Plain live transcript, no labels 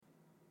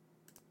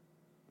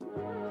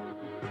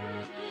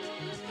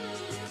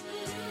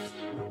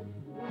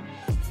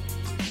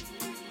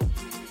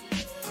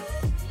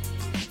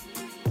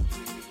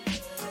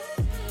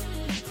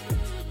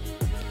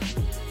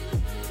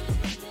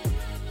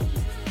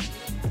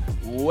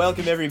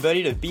Welcome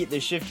everybody to Beat the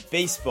Shift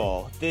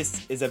Baseball.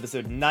 This is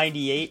episode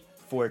 98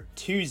 for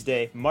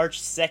Tuesday,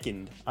 March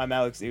 2nd. I'm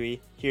Alex Uwe,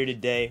 here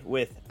today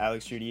with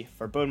Alex Rudy,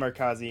 Farbode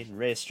Markazi, and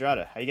Ray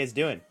Estrada. How you guys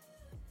doing?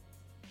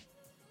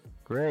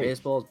 Great.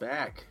 Baseball's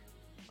back.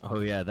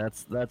 Oh yeah,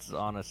 that's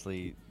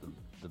honestly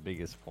the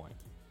biggest point.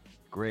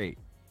 Great.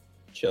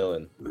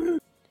 Chilling.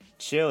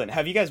 Chilling.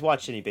 Have you guys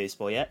watched any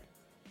baseball yet?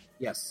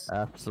 Yes.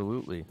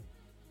 Absolutely.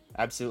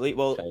 Absolutely.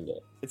 Well, Kinda.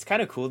 it's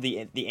kind of cool.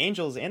 The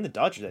Angels and the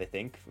Dodgers, I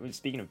think,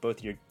 speaking of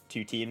both your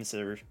two teams,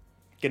 are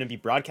going to be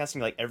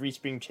broadcasting like every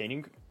spring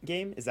training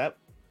game. Is that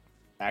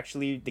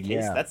actually the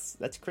case? Yeah.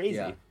 That's crazy.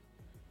 Yeah.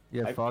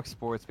 Yeah, Fox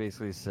Sports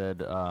basically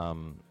said,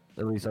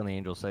 at least on the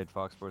Angels side,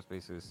 Fox Sports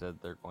basically said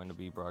they're going to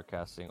be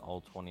broadcasting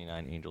all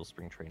 29 Angels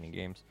spring training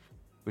games,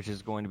 which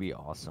is going to be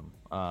awesome.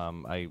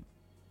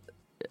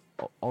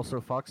 Also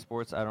Fox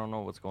Sports, I don't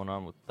know what's going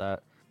on with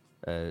that.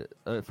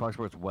 Fox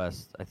Sports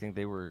West, I think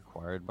they were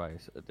acquired by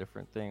a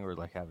different thing or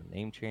like have a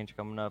name change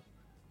coming up.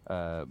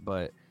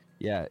 But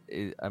yeah,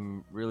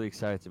 I'm really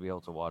excited to be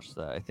able to watch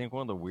that. I think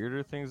one of the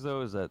weirder things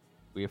though is that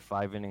we have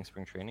 5-inning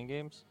spring training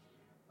games,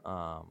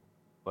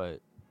 but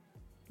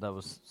that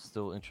was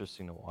still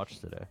interesting to watch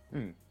today.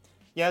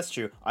 Yeah, that's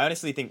true. I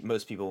honestly think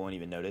most people won't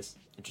even notice.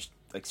 Just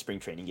like spring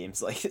training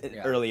games, like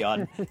Yeah. early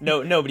on,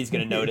 nobody's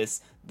gonna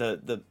notice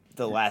the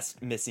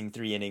last missing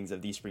 3 innings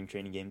of these spring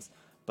training games.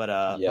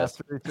 But Yes.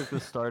 After they took the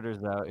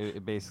starters out,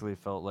 it basically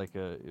felt like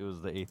it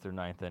was the 8th or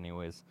 9th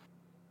anyways.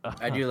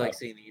 I do like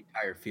seeing the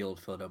entire field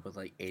filled up with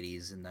like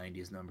 80s and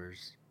 90s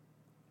numbers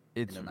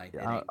It's in the ninth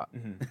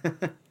inning.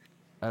 mhm.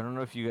 I don't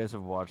know if you guys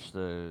have watched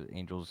the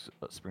Angels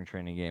spring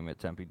training game at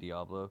Tempe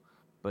Diablo,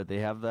 but they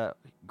have that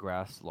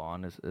grass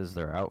lawn as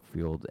their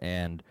outfield,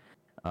 and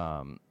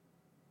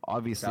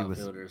obviously with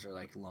Outfielders are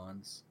like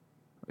lawns.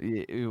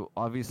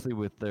 obviously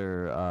with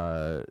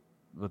their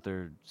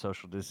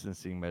social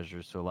distancing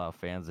measures to allow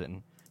fans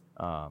in,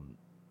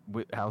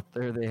 out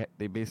there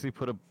they basically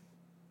put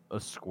a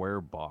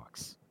square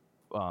box,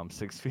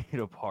 6 feet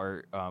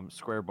apart,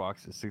 square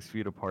boxes 6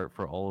 feet apart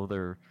for all of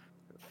their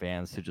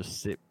fans to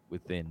just sit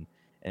within,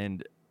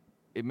 and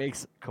it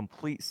makes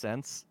complete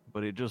sense,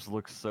 but it just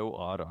looks so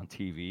odd on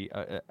TV.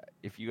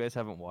 If you guys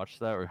haven't watched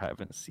that or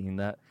haven't seen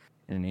that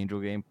in an Angel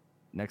game,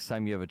 next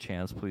time you have a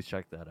chance, please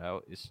check that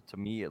out. To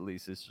me at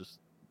least, it's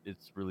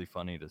really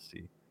funny to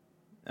see.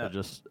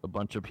 Just a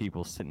bunch of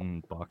people sitting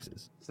in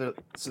boxes. So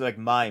like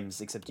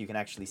mimes, except you can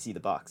actually see the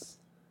box.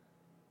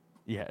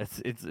 Yeah,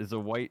 it's a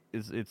white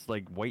it's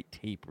like white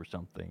tape or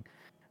something,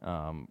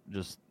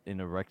 just in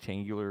a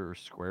rectangular or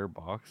square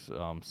box,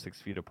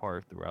 6 feet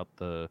apart throughout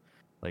the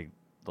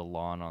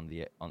lawn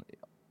on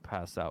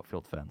past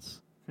outfield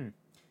fence.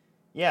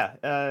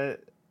 Yeah,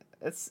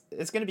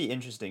 it's gonna be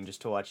interesting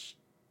just to watch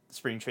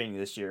spring training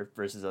this year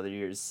versus other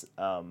years.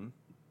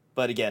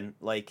 But again,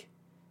 like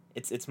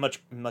it's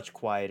much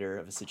quieter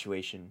of a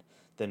situation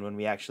than when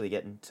we actually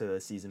get into the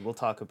season. We'll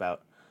talk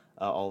about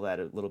all that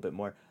a little bit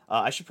more.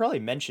 I should probably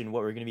mention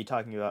what we're going to be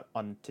talking about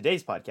on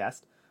today's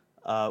podcast.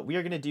 We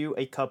are going to do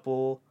a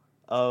couple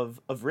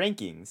of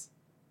rankings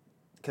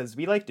because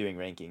we like doing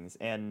rankings,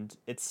 and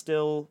it's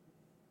still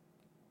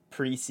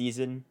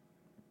preseason.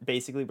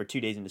 Basically, we're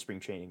 2 days into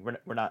spring training.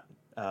 We're not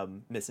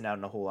missing out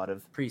on a whole lot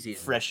of Preseason.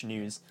 fresh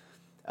news.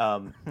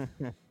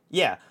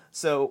 Yeah,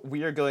 so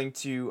we are going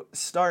to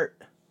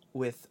start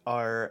with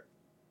our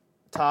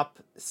top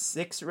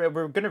 6. We're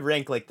going to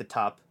rank like the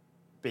top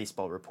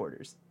baseball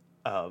reporters,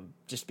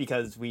 just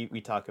because we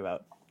talk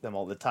about them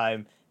all the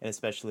time, and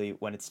especially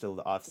when it's still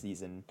the off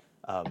season,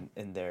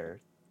 and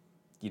they're,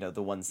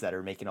 the ones that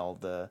are making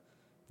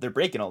they're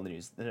breaking all the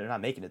news. They're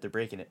not making it, they're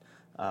breaking it.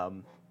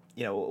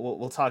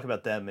 We'll talk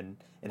about them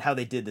and how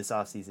they did this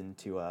off season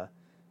to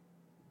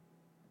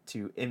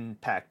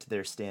impact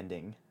their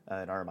standing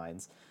in our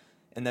minds.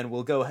 And then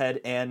we'll go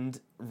ahead and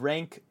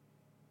rank,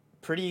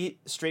 pretty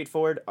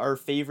straightforward, our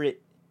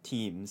favorite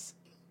teams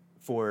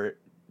for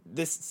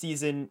this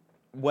season,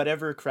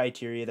 whatever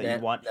criteria that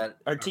you want.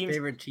 Our teams,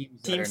 favorite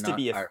teams teams that to are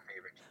be not our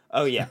favorite.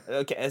 Oh yeah,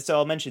 okay. So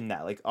I'll mention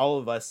that. Like all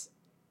of us,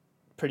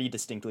 pretty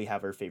distinctly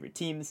have our favorite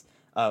teams.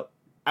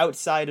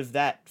 Outside of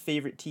that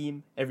favorite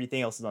team,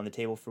 everything else is on the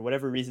table for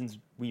whatever reasons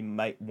we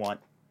might want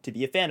to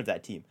be a fan of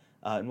that team.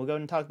 And we'll go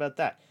ahead and talk about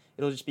that.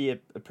 It'll just be a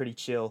pretty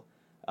chill,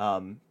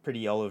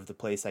 pretty all over the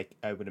place,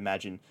 I would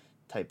imagine,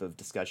 type of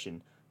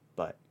discussion.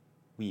 But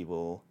we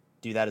will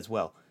do that as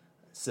well.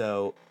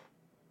 So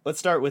let's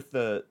start with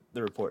the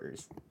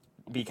reporters,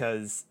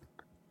 because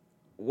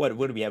what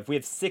do we have? We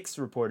have 6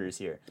 reporters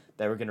here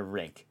that we're gonna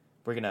rank.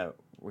 We're gonna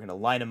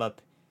line them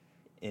up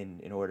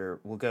in order.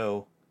 We'll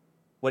go.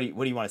 What do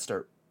you want to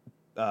start?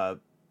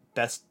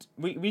 Best.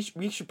 We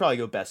should probably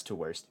go best to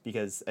worst,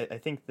 because I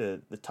think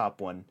the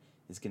top one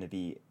is gonna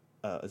be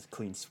a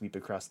clean sweep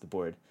across the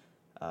board,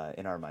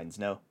 in our minds.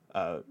 No,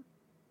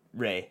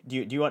 Ray,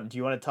 do you want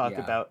to talk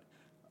Yeah. about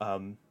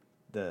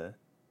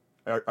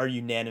our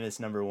unanimous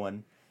number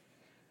one?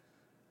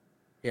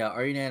 Yeah,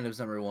 our unanimous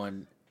number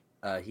one.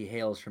 He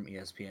hails from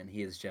ESPN.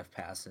 He is Jeff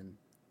Passan.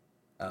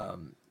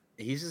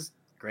 He's just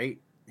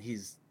great.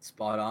 he's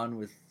spot on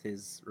with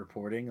his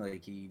reporting.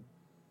 Like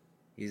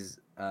he's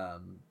I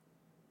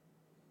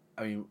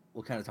mean,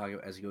 we'll kind of talk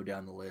about as we go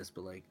down the list,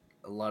 but like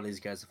a lot of these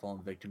guys have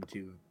fallen victim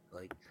to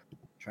like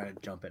trying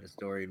to jump at a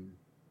story, and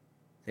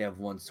they have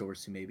one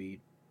source who maybe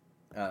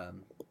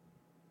um,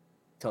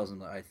 tells them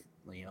that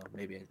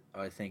maybe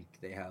I think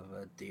they have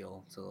a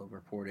deal, so they'll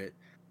report it.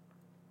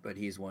 But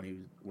he's one who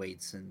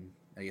waits, and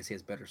I guess he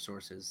has better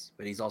sources.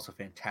 But he's also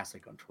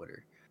fantastic on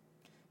Twitter.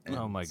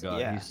 Oh And my so- god,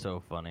 yeah. he's so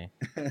funny.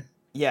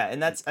 Yeah,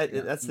 and that's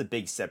Yeah. that's the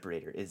big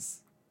separator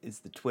is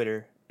the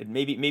Twitter. And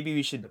maybe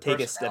we should The take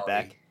a step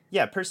back. personality.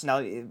 Yeah,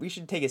 personality. We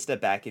should take a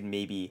step back and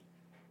maybe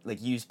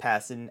like use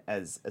Passon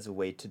as a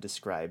way to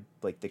describe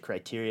like the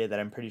criteria that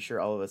I'm pretty sure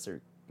all of us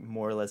are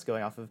more or less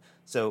going off of.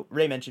 So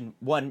Ray mentioned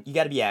one, you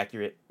got to be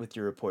accurate with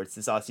your reports.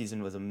 This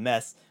offseason was a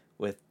mess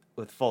with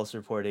false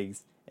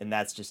reportings, and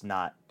that's just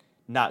not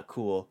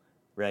cool,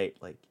 right?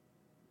 Like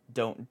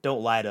don't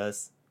lie to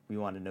us. We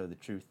want to know the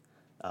truth.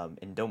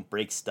 And don't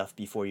break stuff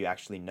before you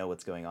actually know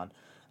what's going on.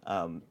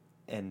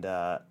 And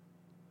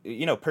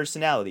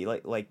personality,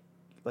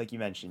 like you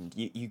mentioned,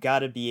 you got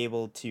to be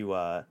able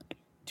to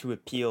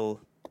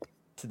appeal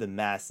to the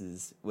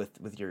masses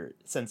with your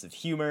sense of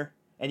humor.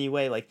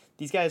 Anyway, like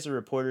these guys are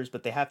reporters,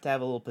 but they have to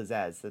have a little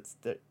pizzazz.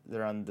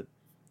 They're on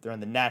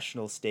the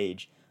national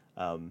stage,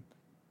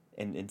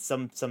 and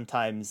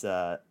sometimes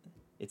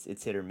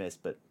it's hit or miss,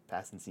 but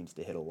Passon seems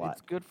to hit a lot.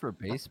 It's good for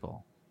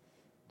baseball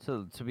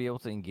to be able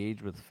to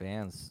engage with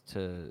fans,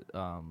 to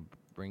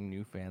bring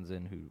new fans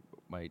in who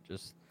might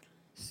just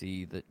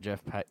see that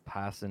Jeff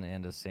Passan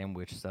and a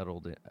sandwich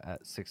settled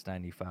at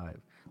 $6.95.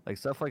 Like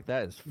stuff like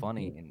that is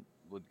funny and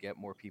would get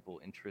more people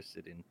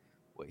interested in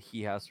what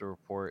he has to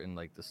report and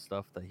like the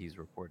stuff that he's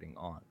reporting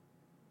on.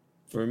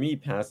 For me,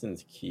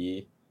 Passon's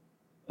key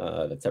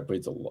that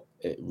separates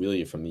it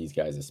really from these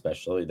guys,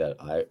 especially that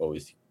I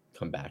always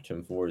come back to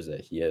him for, is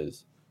that he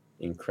has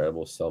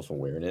incredible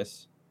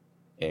self-awareness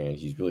and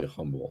he's really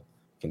humble,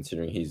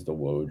 considering he's the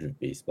Woj of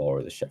baseball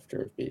or the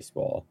Schefter of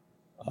baseball.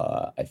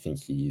 I think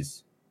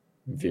he's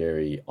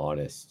very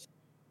honest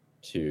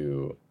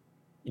to,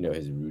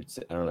 his roots.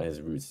 I don't know, his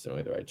roots isn't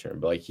really the right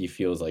term, but like he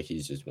feels like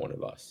he's just one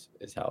of us,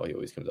 is how he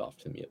always comes off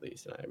to me, at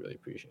least, and I really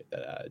appreciate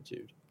that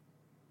attitude.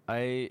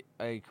 I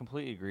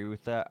completely agree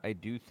with that. I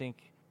do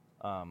think,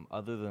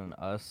 other than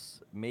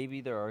us, maybe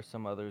there are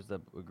some others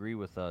that agree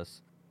with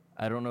us.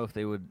 I don't know if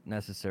they would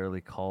necessarily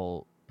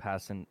call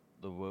Passan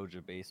the Woj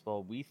of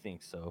baseball. We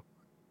think so,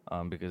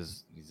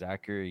 because he's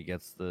accurate. He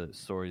gets the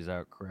stories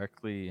out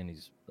correctly, and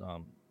he's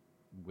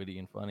witty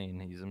and funny,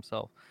 and he's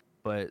himself.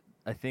 But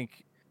I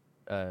think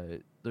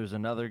there's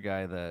another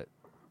guy that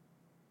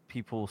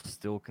people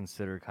still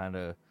consider kind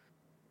of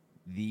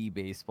the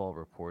baseball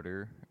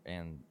reporter,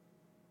 and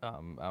I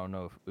don't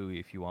know if Uwe,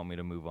 if you want me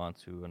to move on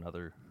to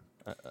another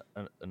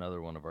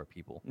one of our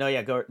people. No,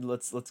 yeah, go.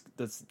 Let's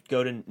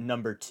go to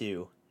number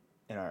 2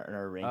 in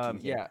our ranking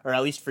here, yeah. or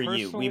at least for you.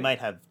 We Personally- might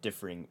have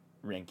differing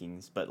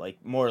rankings, but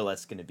like more or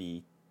less going to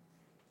be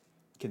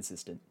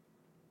consistent.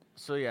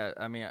 So yeah,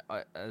 I mean,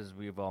 as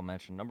we've all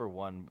mentioned, number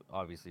 1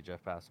 obviously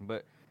Jeff Passan,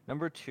 but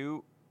number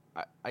 2,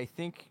 I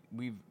think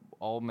we've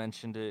all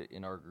mentioned it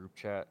in our group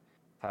chat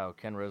how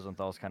Ken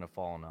Rosenthal's kind of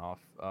fallen off.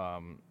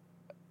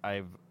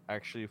 I've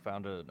actually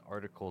found an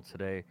article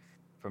today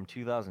from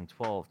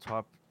 2012,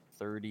 top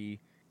 30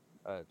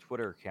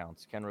 Twitter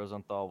accounts. Ken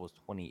Rosenthal was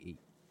 28.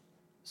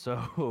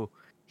 So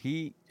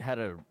he had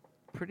a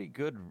pretty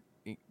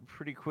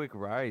quick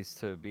rise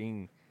to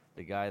being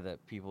the guy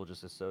that people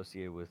just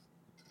associate with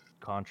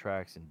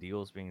contracts and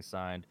deals being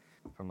signed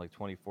from like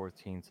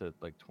 2014 to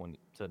like 20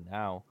 to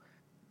now.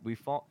 We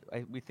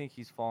think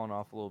he's fallen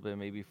off a little bit,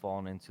 maybe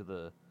fallen into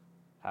the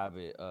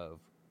habit of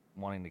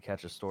wanting to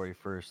catch a story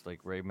first, like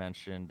Ray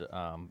mentioned.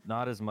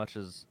 Not as much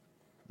as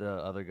the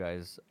other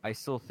guys. I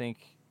still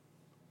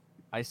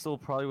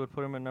probably would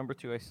put him at number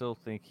 2. I still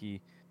think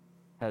he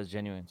has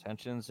genuine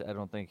intentions. I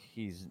don't think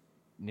he's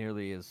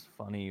nearly as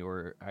funny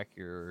or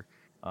accurate,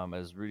 or,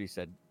 as Rudy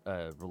said,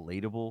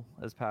 relatable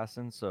as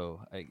Passan. So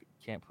I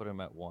can't put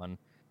him at 1.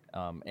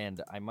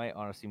 And I might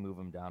honestly move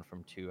him down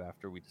from 2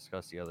 after we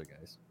discuss the other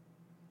guys.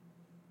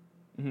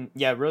 Mm-hmm.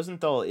 Yeah,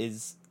 Rosenthal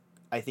is,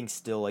 I think,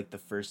 still like the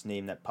first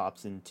name that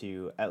pops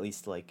into at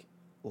least like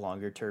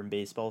longer term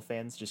baseball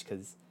fans, just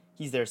because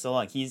he's there so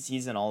long.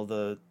 He's in all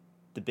the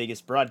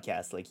biggest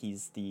broadcasts. Like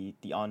he's the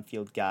on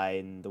field guy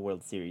in the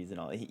World Series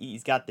and all.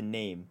 He's got the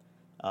name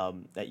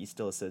that you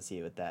still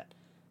associate with that.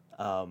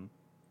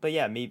 But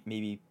yeah,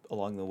 maybe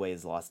along the way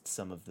has lost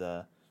some of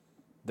the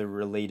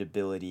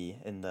relatability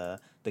and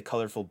the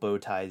colorful bow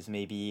ties.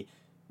 Maybe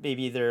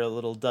they're a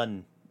little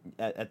done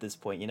at this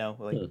point,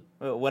 like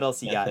what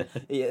else you got?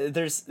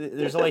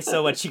 There's only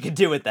so much you can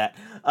do with that.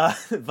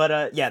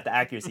 But yeah, the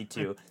accuracy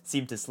too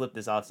seemed to slip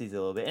this offseason a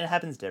little bit, and it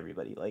happens to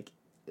everybody. Like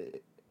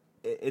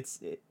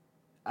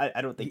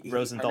I don't think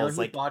Rosenthal's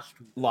like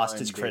lost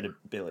his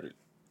credibility.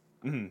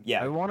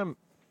 Yeah, I want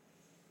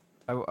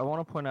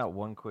to point out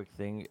one quick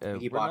thing.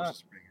 He botched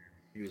Springer.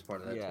 He was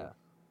part of that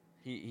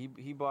too.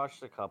 He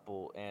botched a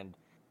couple, and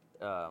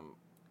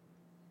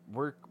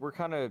we're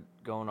kind of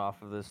going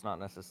off of this, not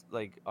necessarily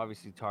like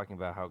obviously talking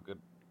about how good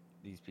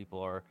these people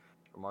are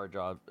from our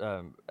job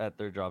at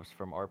their jobs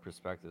from our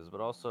perspectives,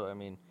 but also I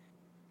mean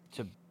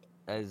to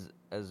as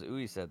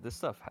Uwe said, this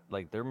stuff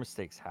like their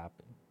mistakes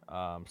happen.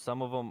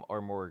 Some of them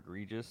are more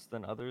egregious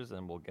than others,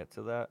 and we'll get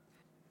to that.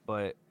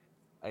 But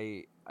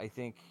I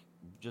think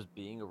just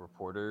being a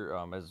reporter,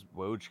 as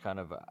Woj kind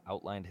of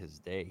outlined his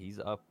day, he's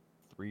up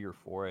 3 or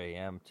 4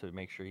 a.m. to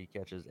make sure he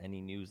catches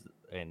any news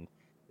and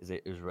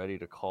is ready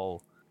to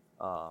call,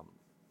 um,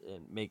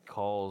 and make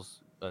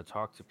calls,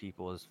 talk to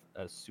people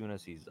as soon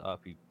as he's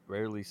up. He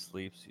rarely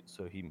sleeps,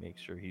 so he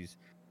makes sure he's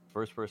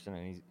first person,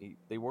 and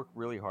they work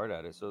really hard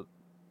at it. So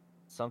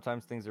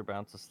sometimes things are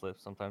bound to slip,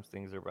 sometimes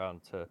things are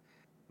bound to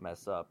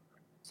mess up.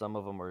 Some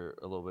of them are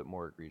a little bit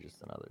more egregious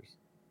than others.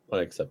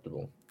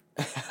 Unacceptable.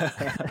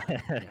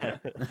 Yeah.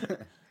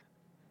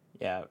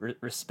 Yeah,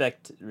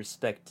 respect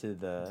to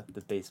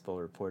the baseball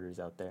reporters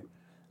out there.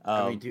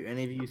 I mean, do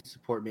any of you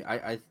support me?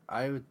 I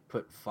would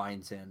put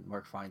Feinstein,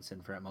 Mark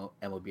Feinstein for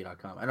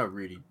MLB.com. I know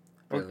Rudy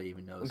barely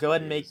even knows. Go who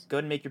ahead and he make is. go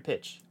ahead and make your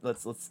pitch.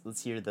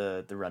 Let's hear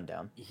the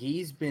rundown.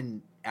 He's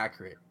been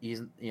accurate.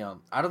 He's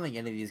I don't think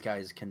any of these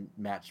guys can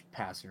match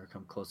passing or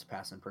come close to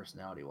passing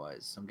personality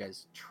wise. Some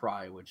guys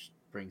try, which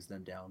brings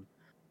them down.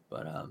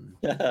 But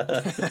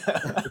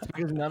It's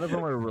because none of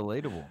them are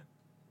relatable.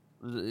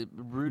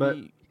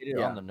 Rudy hit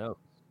it on yeah. the nose.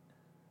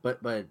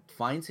 But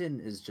Feinstein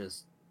is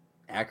just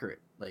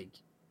accurate. Like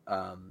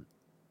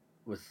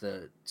with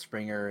the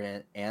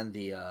Springer and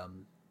the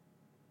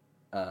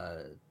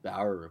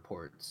Bauer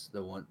reports,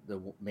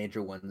 the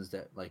major ones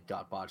that like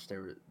got botched,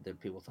 that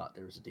people thought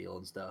there was a deal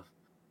and stuff.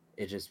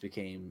 It just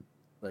became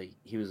like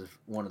he was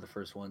one of the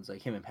first ones.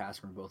 Like him and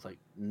Pascal were both like,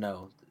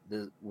 no,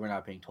 we're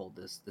not being told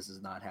this. This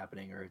is not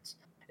happening, or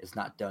it's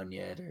not done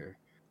yet, or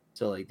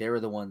so like they were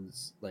the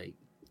ones like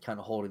kind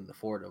of holding the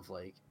fort of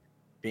like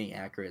being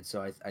accurate.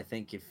 So I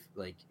think if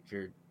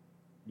you're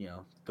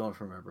going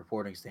from a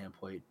reporting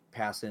standpoint,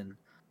 Passan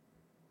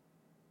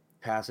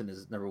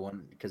is number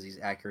one because he's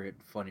accurate,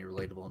 funny,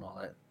 relatable, and all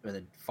that. And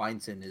then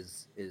Feinstein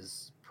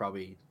is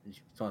probably, if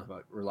you're talking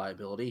about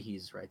reliability,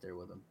 he's right there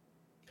with him.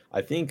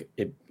 I think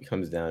it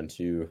comes down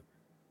to,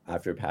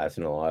 after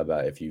passing a lot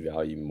about if you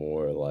value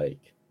more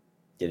like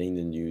getting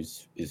the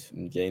news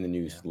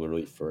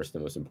literally first the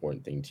most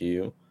important thing to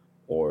you,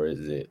 or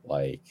is it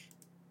like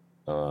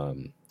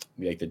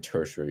the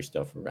tertiary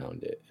stuff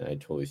around it? And I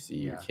totally see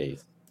your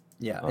case.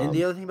 Yeah, and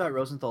the other thing about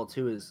Rosenthal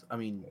too is, I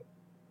mean,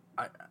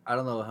 I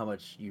don't know how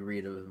much you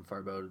read of him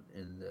Farbo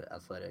in the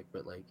Athletic,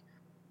 but like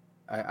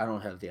I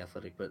don't have the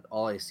Athletic, but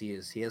all I see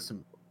is he has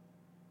some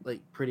like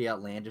pretty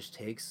outlandish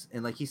takes,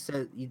 and like he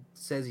says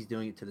he's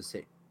doing it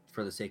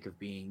for the sake of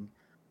being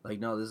like,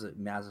 no, this is a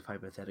massive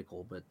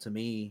hypothetical, but to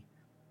me,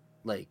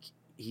 like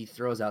he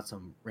throws out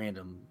some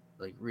random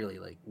like really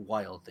like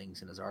wild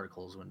things in his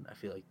articles when I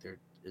feel like there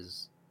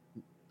is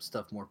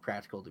stuff more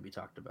practical to be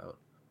talked about.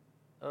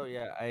 Oh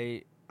yeah,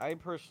 I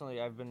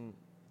personally I've been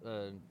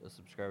a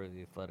subscriber to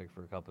the Athletic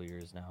for a couple of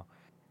years now,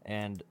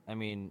 and I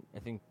mean I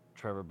think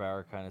Trevor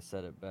Bauer kind of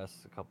said it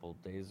best a couple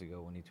of days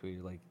ago when he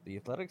tweeted like the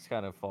Athletic's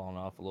kind of fallen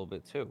off a little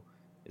bit too.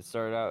 It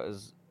started out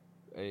as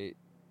a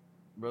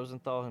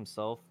Rosenthal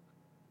himself.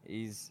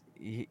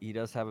 He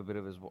does have a bit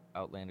of his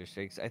outlandish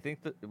takes. I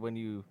think that when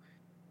you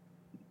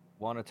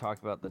want to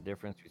talk about the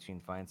difference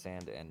between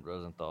Feinsand and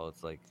Rosenthal,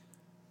 it's like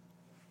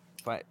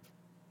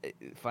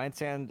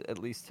Feinsand, at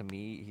least to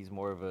me, he's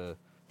more of a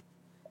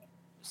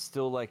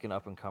still like an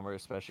up and comer,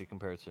 especially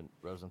compared to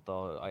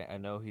Rosenthal. I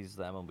know he's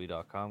the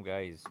MLB.com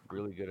guy. He's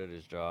really good at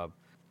his job.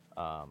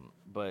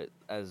 But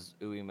as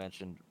Uwe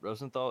mentioned,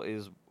 Rosenthal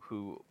is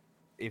who,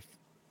 if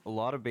a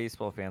lot of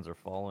baseball fans are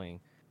following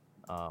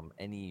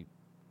any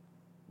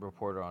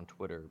reporter on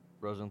Twitter,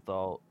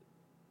 Rosenthal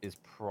has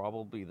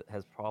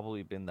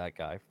probably been that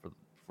guy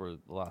for the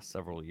last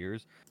several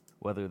years.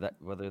 Whether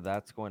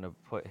that's going to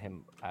put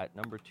him at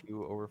number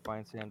 2 over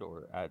Feinsand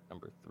or at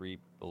number 3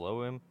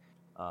 below him,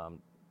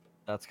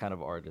 that's kind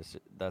of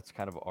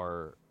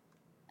our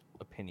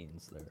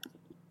opinions there.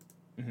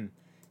 Mm-hmm.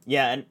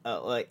 Yeah, and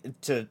like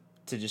to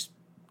just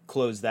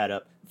close that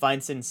up,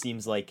 Feinstein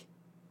seems like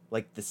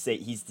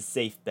he's the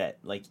safe bet.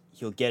 Like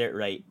he'll get it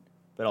right,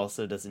 but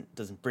also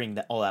doesn't bring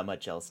all that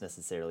much else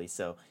necessarily.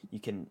 So you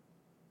can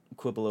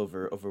quibble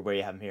over where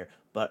you have him here.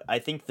 But I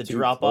think the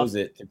drop off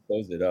to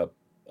close it up,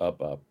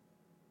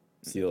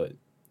 seal it.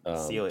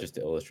 Seal it. Just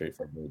to illustrate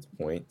Farbo's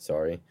point.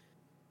 Sorry,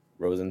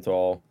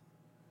 Rosenthal,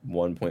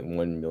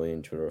 1.1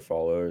 million Twitter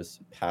followers,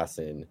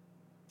 passing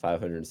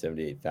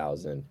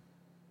 578,000,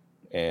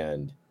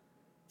 and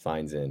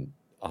Feinstein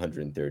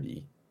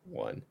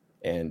 131.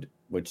 And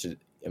which is,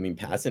 I mean,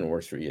 Passan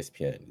works for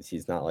ESPN.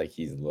 He's not like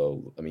he's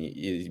low. I mean,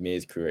 he made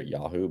his career at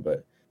Yahoo,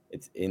 but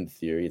it's in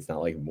theory, it's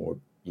not like more,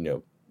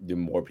 do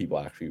more people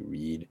actually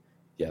read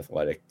The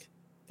Athletic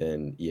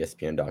than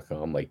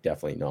ESPN.com? Like,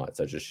 definitely not.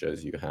 So it just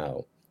shows you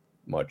how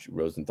much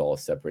Rosenthal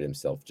separated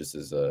himself just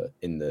as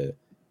in the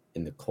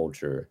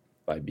culture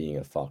by being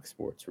a Fox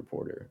Sports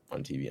reporter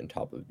on TV on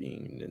top of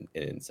being an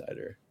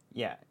insider.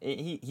 Yeah,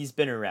 he's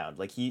been around.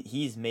 Like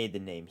he's made the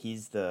name. He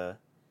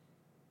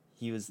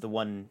was the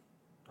one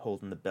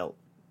holding the belt,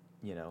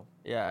 you know,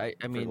 Yeah, I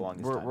for the mean,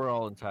 longest time. we're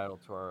all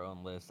entitled to our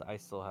own list. I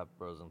still have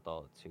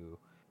Rosenthal at 2,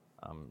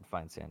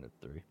 Feinsand at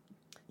 3.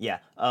 Yeah.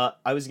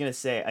 I was gonna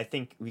say I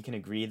think we can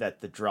agree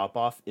that the drop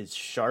off is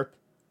sharp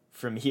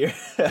from here.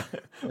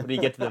 When we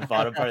get to the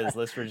bottom part of this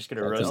list, we're just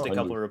gonna That's roast a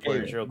couple 100%.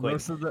 reporters real quick.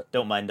 Most of the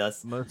Don't mind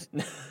us. most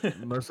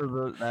most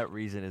of that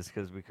reason is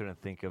because we couldn't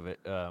think of it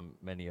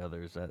many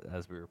others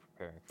as we were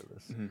preparing for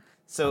this.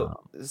 So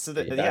Um, so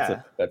Yeah,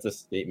 yeah. that's a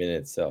statement in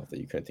itself that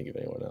you couldn't think of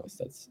anyone else.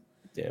 That's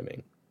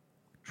damning.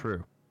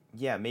 True.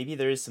 Yeah, maybe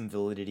there is some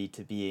validity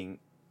to being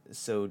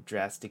so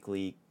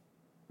drastically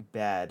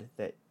bad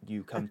that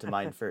you come to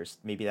mind first.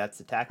 Maybe that's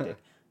a tactic.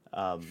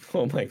 Oh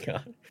my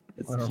god,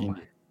 that's Oh. genius.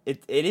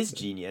 It is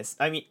genius.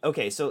 I mean,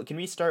 okay, so can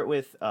we start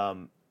with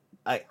I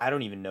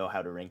don't even know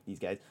how to rank these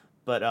guys,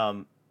 but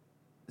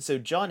so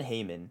John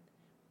Heyman,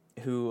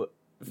 who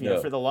you know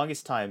No. for the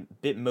longest time,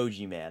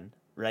 Bitmoji Man,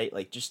 right?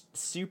 Like just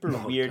super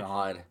Oh weird,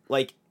 God.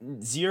 like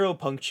zero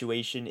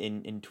punctuation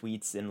in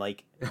tweets and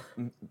like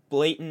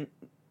blatant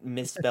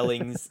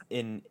misspellings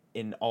in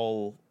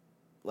all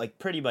like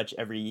pretty much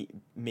every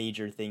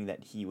major thing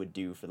that he would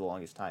do for the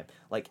longest time.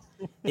 Like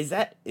is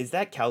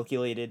that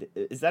calculated?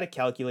 Is that a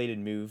calculated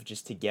move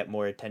just to get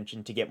more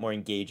attention, to get more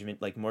engagement,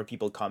 like more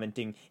people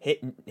commenting, "Hey,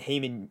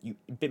 Heyman, you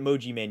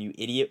Bitmoji Man, you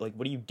idiot. Like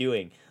what are you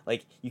doing?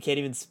 Like you can't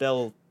even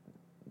spell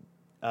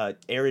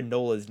Aaron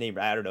Nola's name.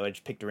 I don't know. I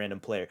just picked a random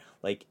player.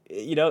 Like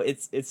you know,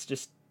 it's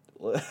just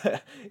it's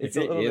If a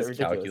it little bit is ridiculous.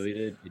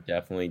 calculated, it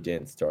definitely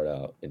didn't start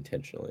out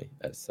intentionally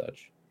as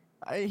such.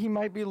 He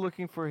might be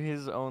looking for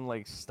his own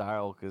like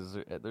style because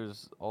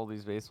there's all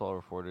these baseball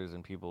reporters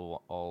and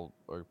people all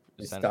are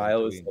His essentially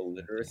style is doing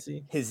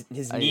illiteracy. His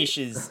I- niche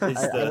is I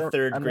the don't-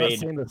 third I'm not grade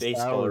saying the style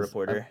baseball is-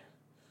 reporter.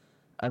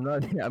 I'm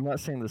not I'm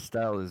not saying the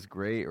style is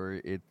great or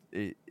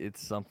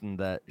it's something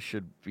that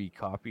should be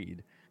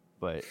copied,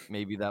 but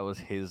maybe that was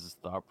his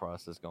thought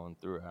process going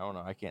through it. I don't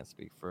know. I can't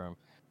speak for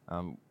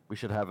him. We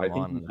should have I him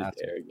think on he's and just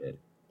ask. arrogant,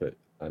 but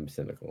I'm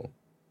cynical.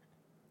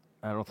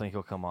 I don't think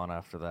he'll come on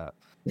after that.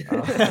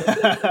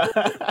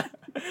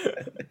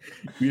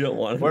 We don't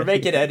want. We're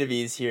making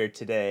enemies here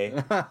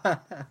today.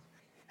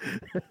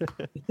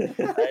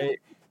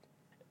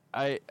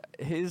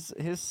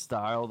 His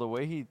style, the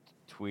way he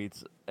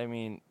tweets. I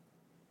mean,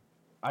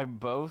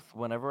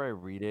 whenever I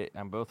read it,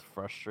 I'm both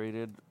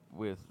frustrated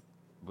with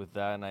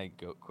that, and I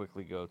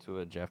quickly go to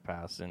a Jeff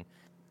Passan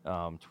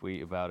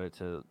tweet about it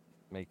to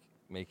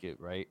make it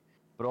right.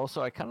 But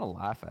also, I kind of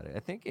laugh at it. I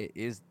think it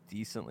is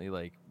decently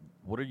like,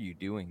 what are you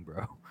doing,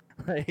 bro?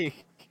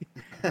 Like,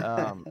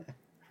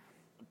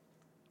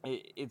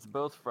 it's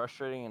both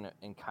frustrating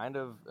and kind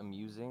of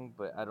amusing,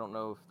 but I don't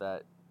know if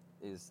that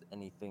is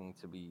anything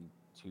to be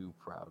too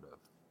proud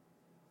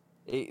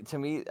of. To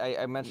me,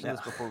 I mentioned this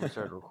No. before we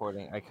started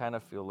recording. I kind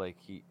of feel like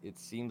it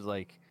seems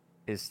like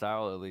his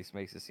style at least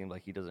makes it seem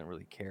like he doesn't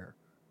really care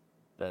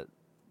that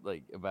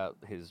like about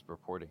his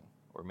reporting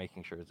or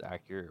making sure it's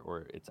accurate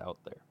or it's out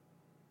there.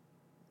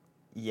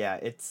 Yeah,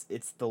 it's the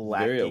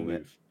Very lacking.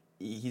 aloof.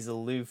 He's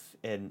aloof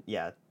and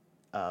yeah,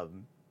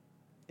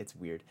 it's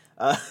weird.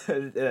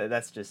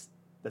 That's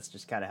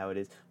just kind of how it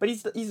is. But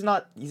he's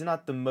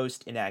not the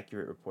most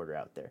inaccurate reporter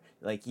out there.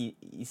 Like he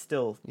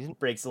still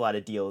breaks a lot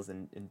of deals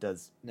and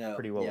does No,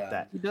 pretty well with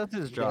that. He does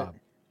his Yeah. job.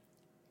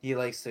 He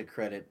likes to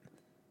credit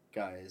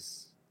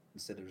guys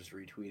instead of just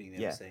retweeting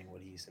them Yeah. saying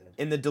what he said.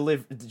 In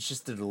the it's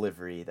just the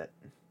delivery that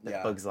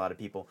Yeah. bugs a lot of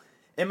people.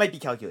 It might be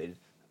calculated.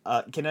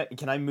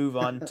 Can I move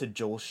on to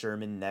Joel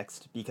Sherman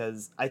next,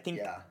 because I think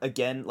Yeah.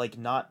 again like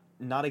not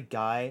a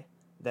guy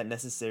that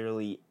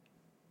necessarily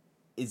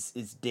is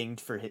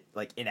dinged for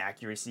like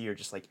inaccuracy or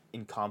just like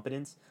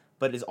incompetence,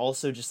 but is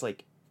also just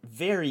like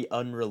very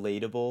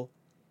unrelatable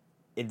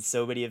in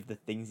so many of the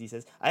things he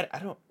says. I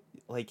don't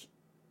like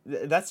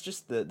that's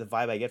just the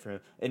vibe I get from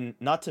him. And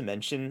not to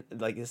mention,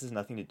 like this has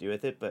nothing to do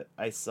with it, but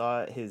I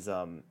saw his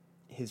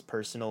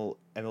personal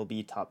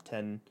MLB top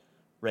 10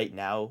 right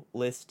now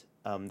list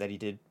that he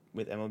did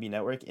with MLB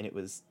Network, and it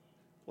was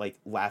like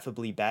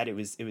laughably bad. It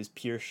was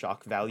pure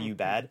shock value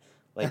bad.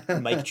 Like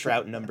Mike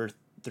Trout number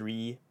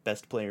 3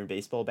 best player in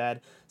baseball bad.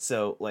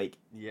 So like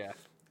Yeah.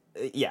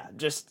 yeah,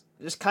 just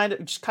kind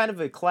of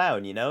a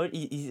clown, you know.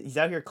 He's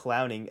out here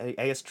clowning. I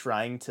guess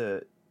trying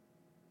to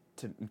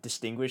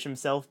distinguish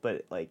himself,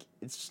 but like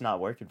it's just not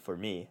working for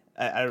me.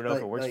 I don't know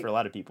if it works for a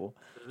lot of people.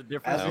 There's a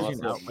difference As between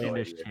also have no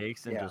outlandish idea.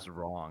 takes and Yeah. just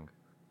wrong.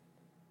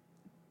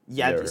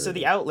 Yeah, Never so heard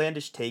the of it.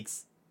 outlandish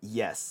takes,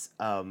 yes.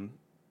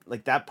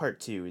 Like that part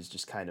too is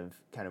just kind of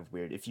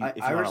weird. If you I want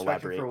to respect him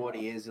elaborate. for what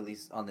he is, at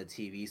least on the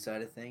TV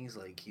side of things.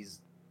 Like he's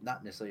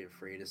not necessarily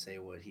afraid to say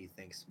what he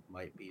thinks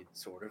might be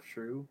sort of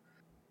true,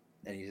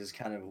 and he's just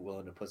kind of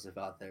willing to put stuff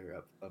out there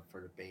up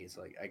for debate.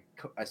 So like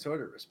I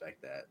sort of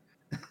respect that.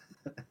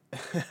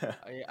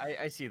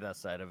 I see that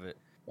side of it.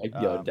 Like the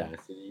Um,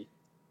 audacity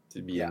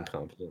to be yeah.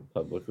 incompetent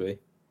publicly.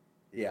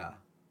 Yeah,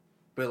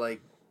 but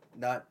like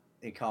not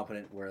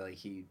incompetent where like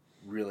he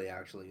really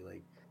actually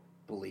like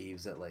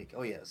believes that like,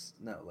 oh yes,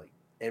 no, like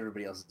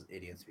everybody else is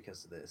idiots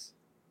because of this.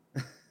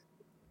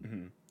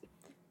 Mhm.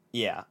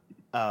 Yeah.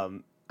 I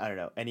don't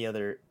know. Any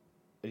other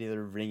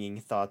ringing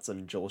thoughts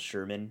on Joel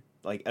Sherman?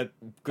 Like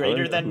greater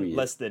know who than, he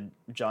less is. than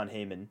John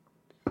Heyman.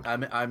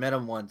 I met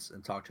him once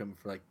and talked to him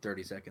for like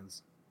 30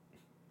 seconds.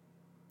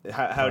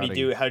 How do you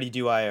do? How do you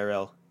do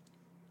IRL?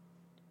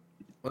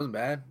 Wasn't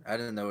bad. I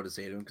didn't know what to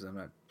say to him because I'm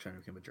not trying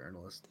to become a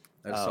journalist.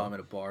 I just saw Oh. him at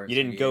a bar. In You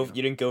San didn't go. Diego.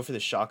 You didn't go for the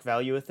shock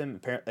value with him.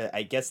 Apparently,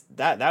 I guess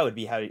that would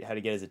be how to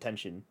get his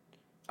attention.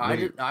 I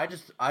Maybe-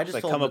 just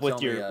like told come him up to with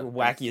tell your me,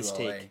 wackiest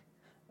to LA. take.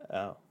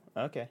 Oh,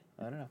 okay.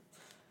 I don't know.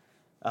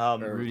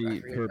 Or Rudy,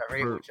 I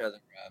forget which other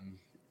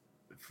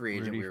free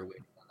agent Rudy- we were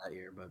waiting on that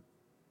year, but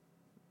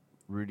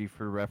Rudy,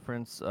 for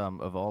reference,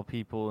 of all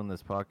people in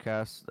this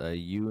podcast,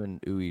 you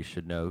and Uwe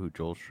should know who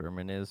Joel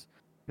Sherman is,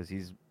 because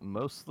he's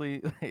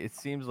mostly. It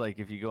seems like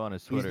if you go on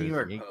his he's Twitter, New it's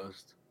York Yan-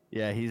 Post.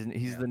 yeah, he's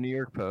Yeah. the New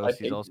York I Post.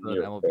 He's hate also the an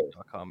New York Post.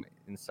 MLB.com New York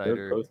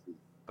insider, Post is-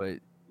 but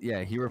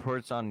yeah, he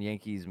reports on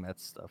Yankees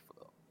Mets stuff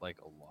like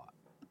a lot.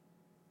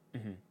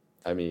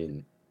 I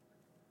mean,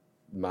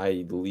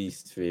 my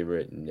least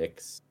favorite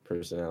Knicks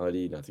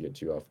personality, not to get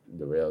too off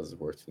the rails,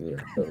 works for the New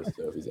York Post.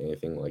 So if he's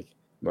anything like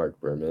Mark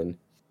Berman,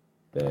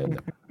 then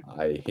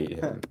I hate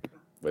him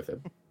with a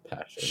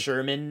passion.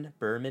 Sherman,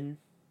 Berman,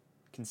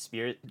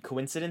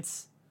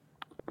 coincidence?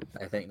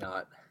 I think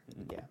not.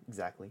 Yeah,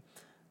 exactly.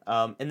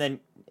 And then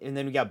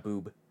we got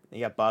Boob. You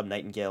got Bob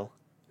Nightingale,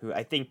 who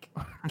I think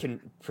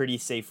can pretty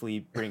safely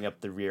bring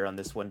up the rear on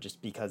this one,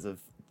 just because of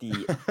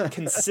the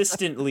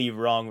consistently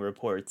wrong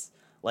reports.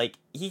 Like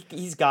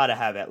he's got to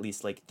have at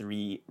least like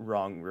 3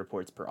 wrong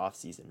reports per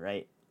offseason,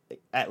 right?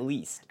 Like, at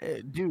least.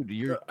 Dude,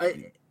 you're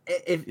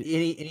If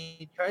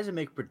he tries to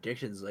make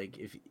predictions, like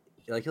if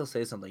like he'll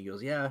say something, he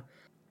goes, "Yeah,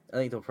 I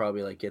think they'll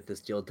probably like get this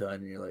deal done,"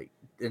 and you're like,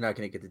 "They're not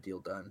gonna get the deal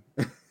done."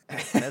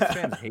 Mets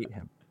fans hate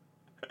him.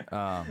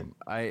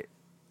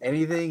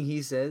 Anything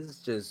he says,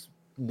 just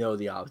know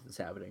the opposite's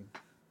happening.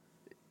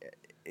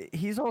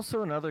 He's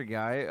also another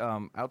guy.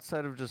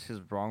 Outside of just his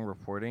wrong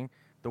reporting,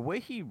 the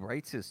way he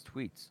writes his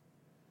tweets,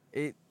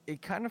 it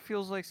kind of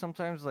feels like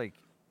sometimes like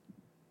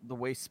the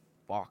way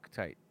Spock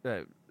type.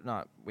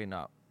 Not wait,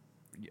 not.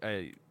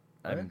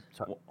 I'm.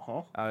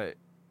 Huh? I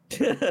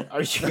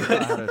Are you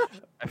forgot how good? to,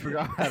 I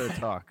forgot how to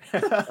talk.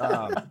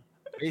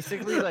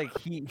 Basically, like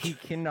he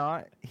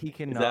cannot.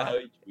 Is that how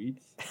he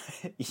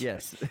tweets?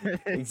 Yes.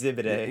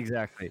 Exhibit A.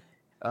 Exactly.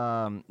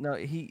 No,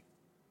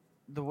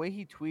 the way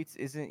he tweets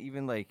isn't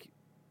even like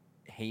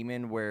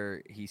Heyman,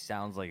 where he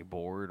sounds like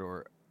bored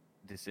or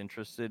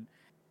disinterested.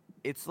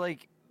 It's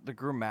like the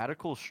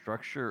grammatical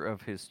structure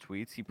of his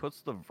tweets. He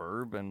puts the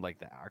verb and like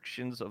the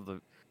actions of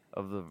the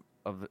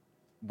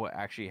what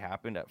actually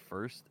happened at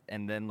first,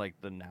 and then like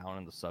the noun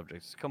and the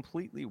subject. It's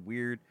completely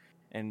weird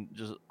and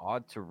just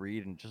odd to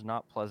read and just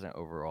not pleasant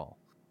overall.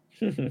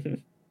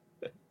 He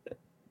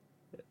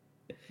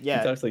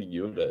Yeah. talks like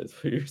Yoda, is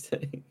what you're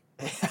saying.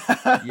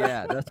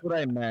 Yeah, that's what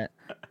I meant.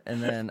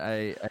 And then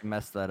I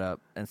messed that up,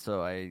 and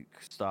so I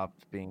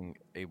stopped being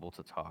able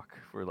to talk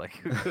for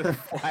like a good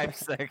 5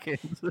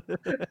 seconds.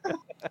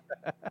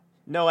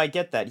 No, I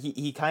get that.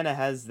 He kind of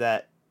has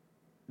that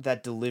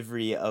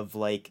delivery of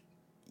like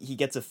he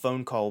gets a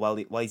phone call while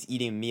he's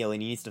eating a meal,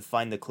 and he needs to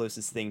find the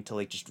closest thing to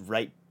like just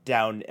write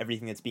down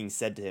everything that's being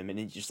said to him, and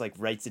he just like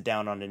writes it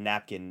down on a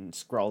napkin and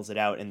scrawls it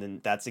out, and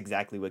then that's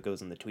exactly what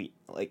goes on the tweet.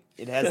 Like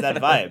it has that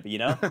vibe, you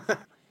know?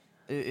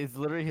 It's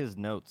literally his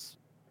notes.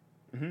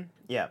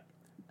 Yeah.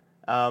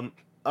 All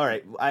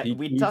right. He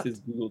We tweets talked.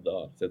 his Google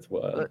Docs. That's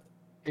wild.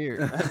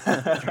 Here,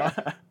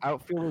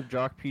 outfielder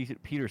Jock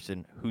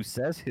Peterson, who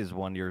says his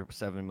 1-year,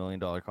 $7 million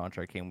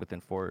contract came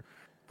within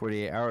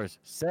 48 hours,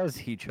 says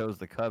he chose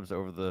the Cubs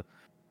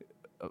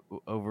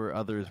over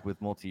others with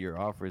multi-year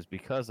offers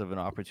because of an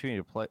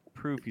opportunity to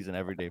prove he's an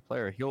everyday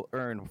player. He'll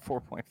earn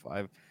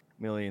 $4.5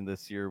 million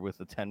this year with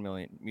a $10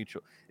 million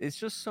mutual. It's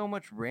just so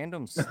much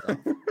random stuff,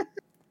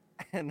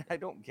 and I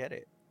don't get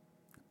it.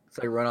 It's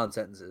like run-on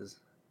sentences.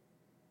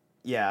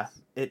 Yeah.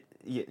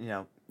 You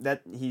know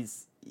that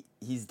he's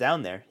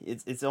down there.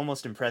 It's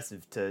almost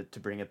impressive to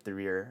bring up the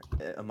rear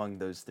among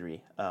those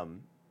 3.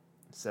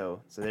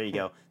 So there you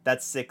go.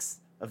 That's 6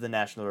 of the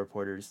national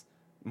reporters,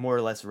 more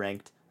or less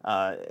ranked.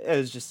 It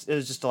was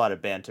just a lot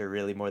of banter,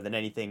 really, more than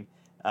anything.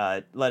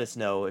 Let us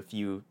know if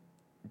you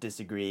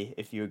disagree,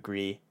 if you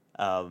agree.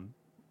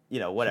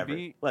 Whatever.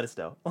 Let us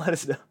know. Let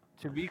us know.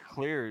 To be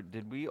clear,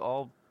 did we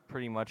all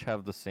pretty much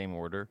have the same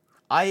order?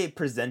 I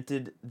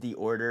presented the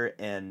order,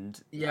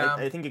 and Yeah.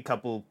 I think a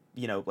couple,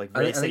 like I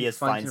Ray think said he has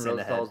Feinstein Rosenthal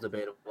ahead. is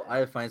debatable. I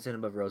have Feinstein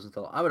above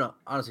Rosenthal. I would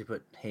honestly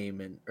put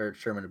Heyman or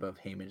Sherman above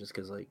Heyman just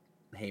because like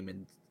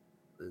Heyman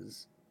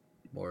is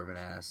more of an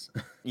ass.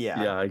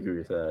 Yeah. Yeah, I agree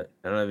with that.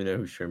 I don't even know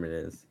who Sherman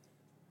is.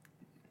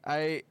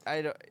 I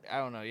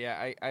don't know.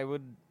 Yeah, I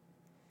would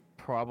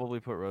probably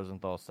put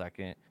Rosenthal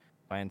second,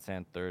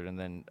 Feinstein third, and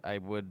then I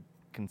would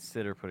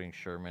consider putting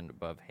Sherman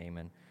above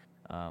Heyman.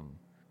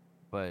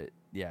 But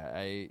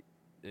yeah,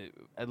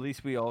 at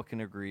least we all can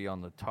agree on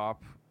the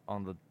top,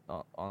 on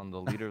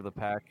the leader of the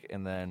pack,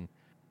 and then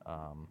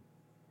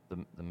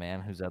the man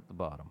who's at the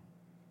bottom.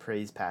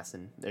 Praise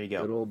passing. There you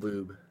go. Good old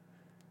boob.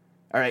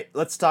 All right,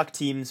 let's talk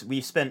teams.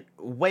 We've spent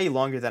way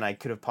longer than I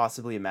could have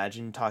possibly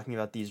imagined talking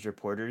about these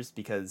reporters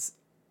because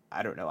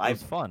I don't know. It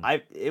was fun.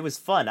 It was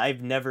fun.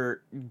 I've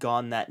never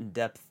gone that in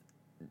depth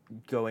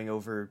going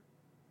over,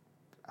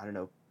 I don't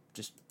know,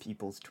 just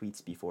people's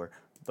tweets before.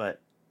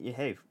 But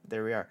hey,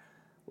 there we are.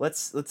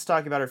 Let's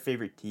talk about our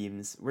favorite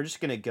teams. We're just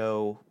gonna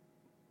go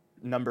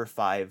number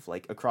 5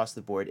 like across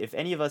the board. If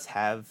any of us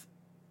have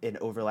an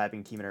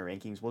overlapping team in our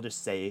rankings, we'll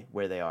just say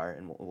where they are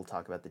and we'll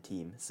talk about the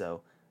team.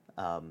 So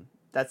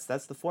that's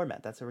the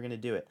format. That's how we're gonna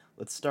do it.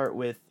 Let's start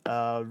with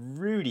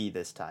Rudy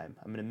this time.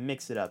 I'm gonna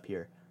mix it up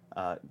here.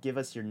 Give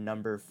us your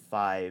number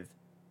 5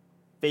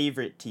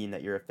 favorite team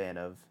that you're a fan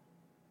of,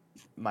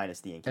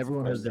 minus the Yankees.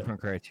 Everyone has different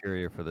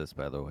criteria for this,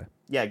 by the way.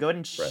 Yeah, go ahead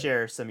and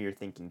share some of your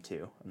thinking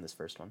too on this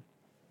first one.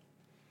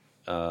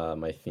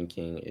 My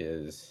thinking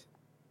is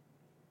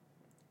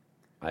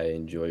I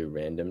enjoy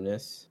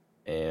randomness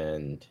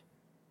and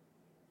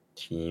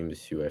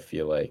teams who I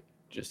feel like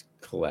just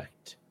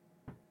collect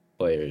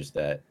players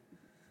that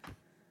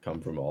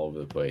come from all over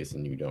the place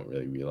and you don't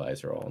really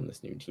realize are all on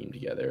this new team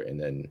together, and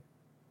then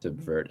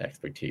subvert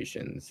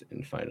expectations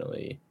and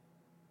finally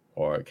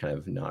are kind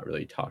of not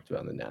really talked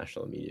about in the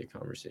national media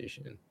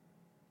conversation.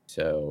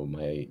 So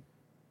my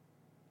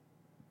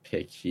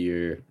pick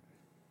here,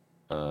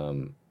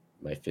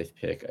 my 5th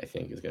pick, I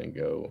think, is going to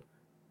go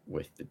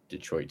with the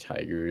Detroit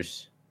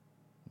Tigers.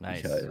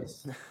 Nice.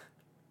 Because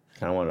I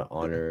kind of want to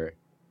honor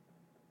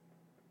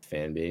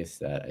fan base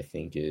that I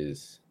think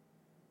is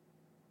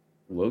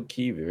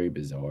low-key very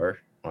bizarre,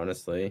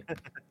 honestly.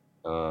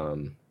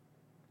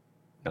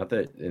 Not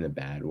that in a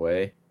bad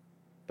way,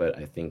 but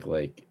I think,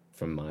 like,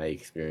 from my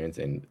experience,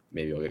 and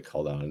maybe I'll get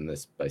called out on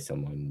this by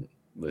someone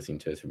listening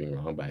to us for being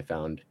wrong, but I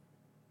found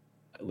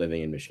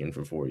living in Michigan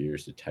for 4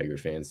 years, the Tiger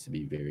fans to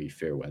be very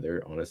fair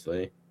weather,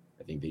 honestly.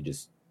 I think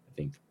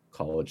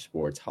college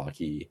sports,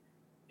 hockey,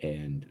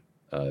 and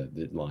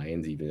the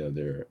Lions, even though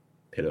they're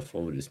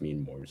pitiful, would just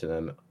mean more to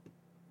them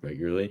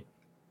regularly.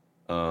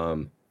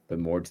 But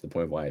more to the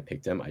point of why I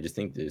picked them, I just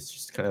think it's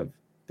just kind of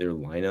their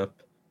lineup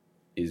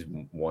is,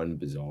 one,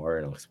 bizarre,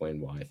 and I'll explain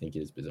why I think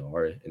it is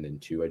bizarre. And then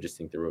 2, I just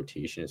think the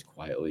rotation is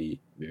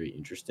quietly very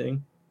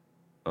interesting.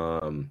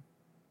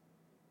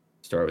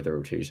 Start with the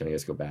rotation, I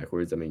guess, go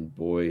backwards. I mean,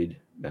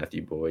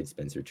 Matthew Boyd,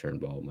 Spencer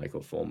Turnbull,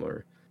 Michael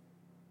Fulmer,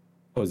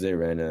 Jose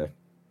Reyna,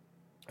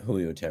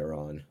 Julio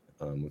Teheran,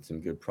 with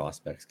some good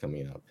prospects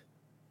coming up.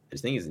 I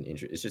just think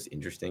it's just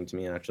interesting to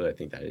me, actually. I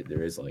think that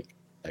there is, like,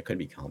 that could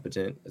be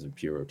competent as a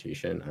pure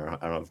rotation. I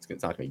don't know if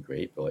it's not going to be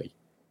great, but, like,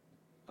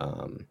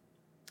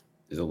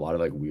 there's a lot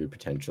of, like, weird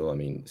potential. I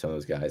mean, some of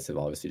those guys have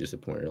obviously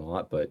disappointed a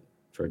lot, but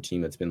for a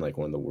team that's been, like,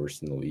 one of the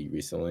worst in the league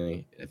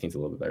recently, I think it's a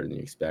little bit better than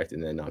you expect.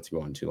 And then, not to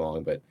go on too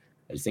long, but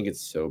I just think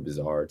it's so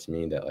bizarre to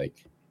me that,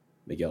 like,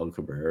 Miguel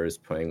Cabrera is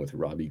playing with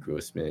Robbie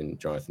Grossman,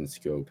 Jonathan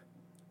Scope,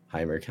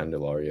 Heimer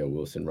Candelario,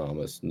 Wilson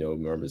Ramos,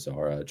 Nomar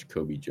Mazara,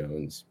 Jacoby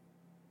Jones,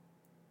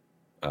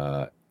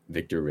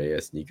 Victor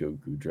Reyes, Nico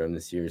Goodrum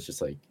this year. It's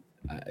just like,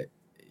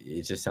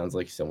 it just sounds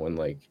like someone,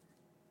 like,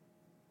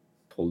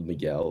 told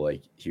Miguel,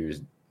 like,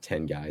 here's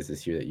 10 guys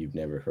this year that you've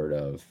never heard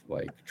of,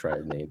 like, try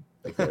to name,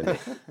 like, learn their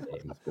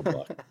names, good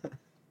luck.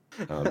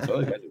 Some of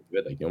those guys are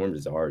good. Like, Nomar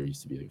Mazara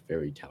used to be, like,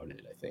 very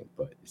touted, I think,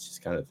 but it's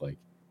just kind of like,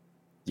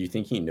 do you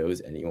think he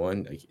knows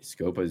anyone? Like,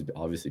 Scope has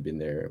obviously been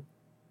there.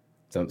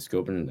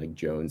 Scope and, like,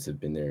 Jones have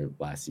been there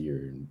last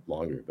year and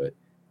longer, but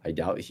I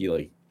doubt he,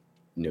 like,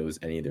 knows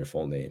any of their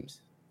full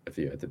names if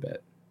you had to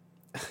bet.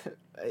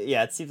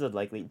 Yeah, it seems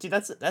unlikely. Dude,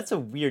 that's a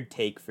weird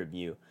take from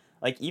you.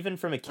 Like, even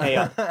from a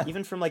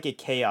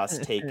chaos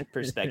take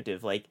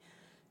perspective, like,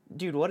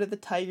 dude, what are the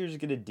Tigers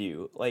gonna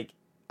do? Like,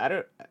 I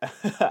don't.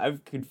 I'm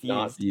confused.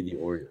 Not be the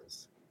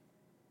Orioles.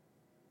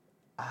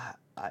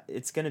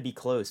 It's gonna be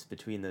close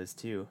between those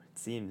two. It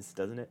seems,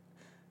 doesn't it?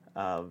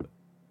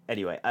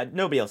 Anyway,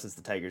 nobody else is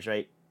the Tigers,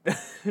 right?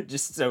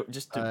 just to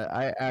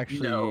I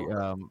actually,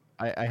 No.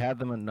 I had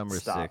them at number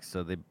Stop. 6,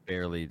 so they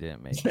barely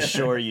didn't make it.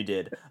 Sure you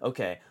did.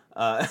 Okay.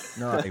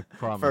 No, I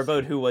promise.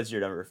 Farbode, who was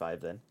your number 5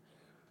 then?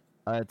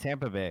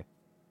 Tampa Bay.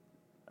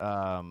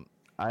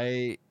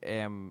 I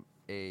am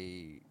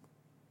a.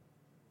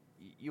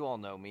 You all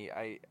know me.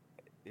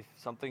 If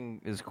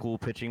something is cool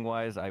pitching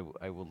wise, I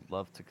would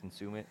love to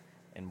consume it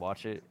and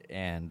watch it.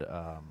 And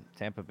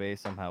Tampa Bay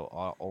somehow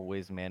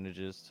always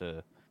manages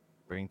to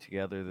bring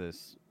together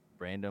this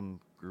random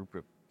group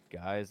of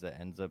guys that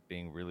ends up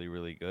being really,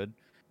 really good.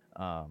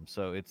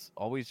 So it's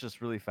always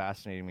just really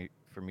fascinating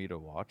for me to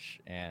watch,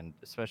 and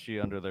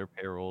especially under their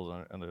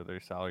payrolls, under their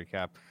salary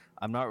cap.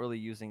 I'm not really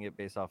using it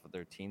based off of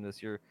their team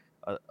this year,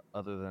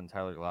 other than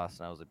Tyler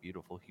Glasnow was a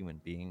beautiful human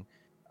being.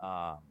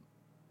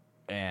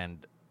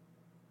 And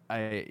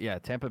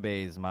Tampa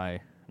Bay is my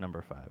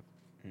number 5.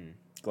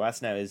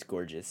 Glasnow is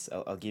gorgeous.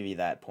 I'll give you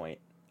that point.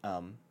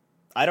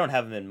 I don't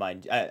have him in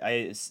mind.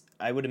 I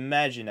would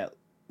imagine at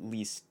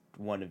least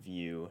one of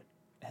you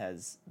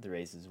has the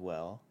Rays as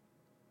well.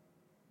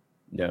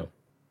 No.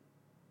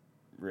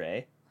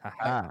 Ray?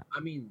 I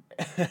mean,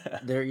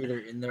 they're either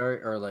in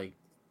there or, like,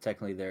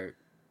 technically they're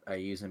I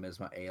use them as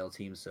my AL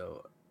team,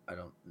 so I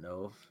don't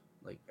know if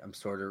like I'm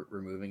sort of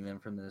removing them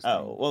from this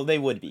Oh, thing. well, they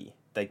would be.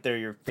 Like, they're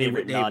your They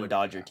favorite would, they would,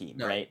 non-Dodger yeah. team,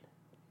 No, right?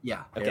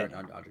 yeah, Okay. favorite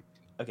non-Dodger team.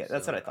 Okay,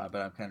 that's what I So, thought.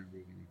 but I'm kind of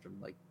removing them from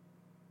like.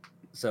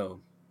 So,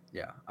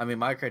 yeah, I mean,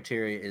 my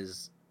criteria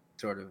is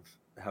sort of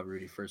how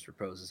Rudy first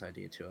proposed this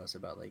idea to us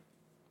about like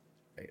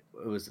it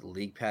was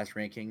league pass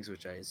rankings,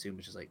 which I assume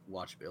is just like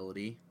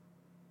watchability,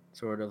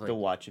 sort of The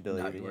like watchability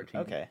not of the your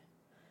game. team. Okay.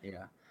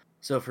 Yeah.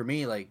 So for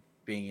me, like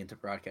being into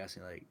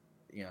broadcasting, like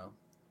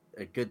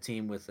a good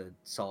team with a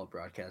solid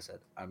broadcast that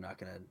I'm not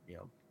gonna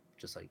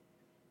just like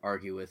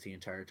argue with the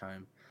entire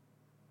time.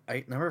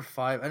 Number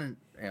 5, I didn't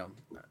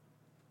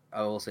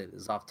I will say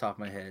this off the top of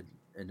my head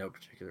in no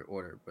particular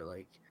order, but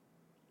like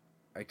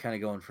I kind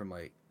of going from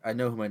like I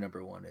know who my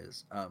number 1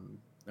 is.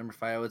 Number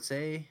 5, I would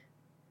say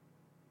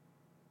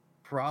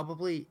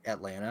probably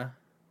Atlanta.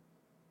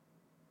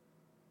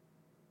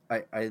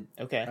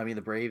 Okay. I mean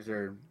the Braves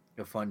are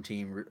a fun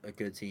team, a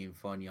good team,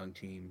 fun young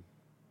team.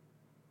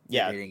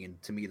 Yeah. Hitting,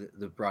 and to me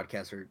the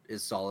broadcaster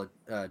is solid.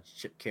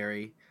 Chip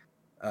Carey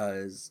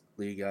is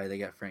lead guy. They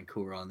got Frank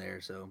Cooler on there,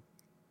 so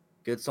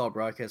good solid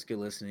broadcast, good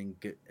listening,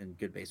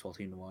 good baseball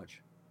team to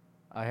watch.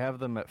 I have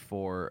them at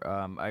 4.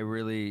 I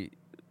really,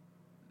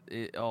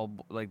 it all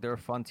like they're a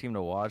fun team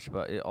to watch,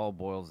 but it all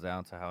boils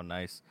down to how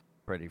nice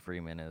Freddie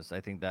Freeman is.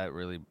 I think that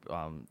really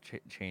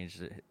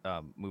changed it,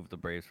 moved the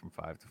Braves from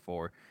 5 to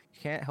 4. You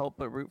can't help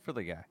but root for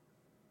the guy.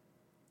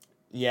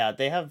 Yeah,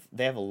 they have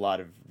a lot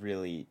of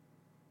really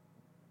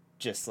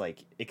just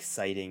like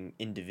exciting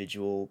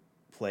individual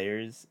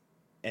players,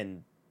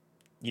 and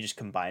you just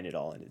combine it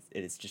all, and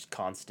it's just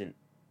constant.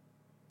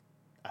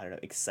 I don't know,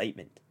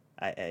 excitement.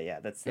 Yeah,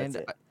 that's And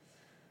it.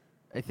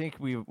 I think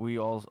we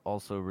all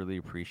also really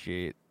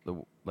appreciate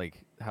the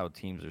like how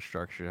teams are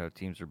structured, how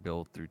teams are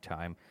built through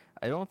time.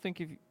 I don't think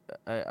if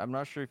I'm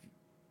not sure if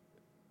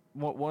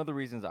one of the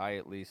reasons I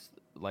at least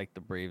like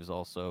the Braves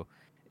also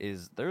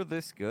is they're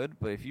this good,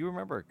 but if you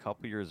remember a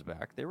couple years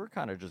back, they were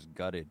kind of just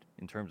gutted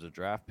in terms of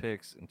draft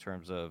picks, in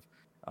terms of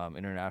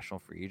international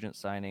free agent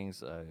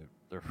signings,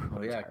 their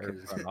Oh yeah, entire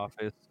because front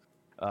office,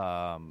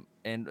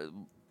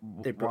 and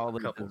they while broke a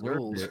they couple deserved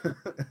rules. it,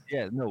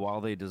 yeah, no,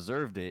 while they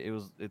deserved it,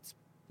 it's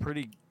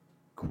pretty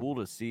cool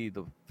to see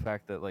the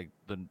fact that like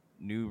the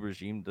new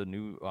regime, the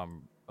new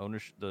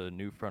ownership, the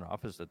new front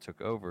office that took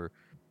over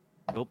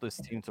built this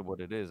team to what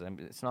it is. I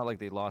mean, it's not like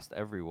they lost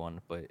everyone,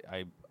 but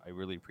I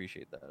really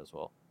appreciate that as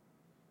well.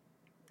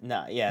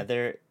 Nah, yeah,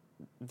 they're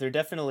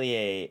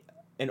definitely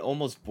an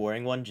almost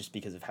boring one just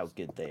because of how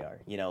good they are.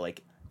 You know,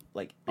 like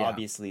Yeah.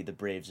 obviously the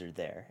Braves are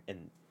there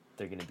and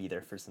they're gonna be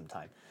there for some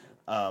time.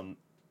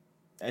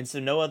 And so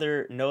no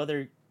other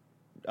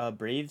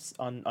Braves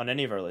on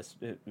any of our lists.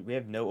 We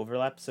have no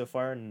overlap so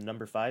far in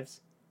number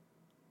 5s.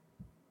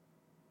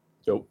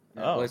 Nope.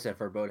 Like I Oh. said,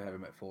 Boat had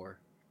him at 4.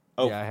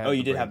 Oh, Yeah, I had oh, the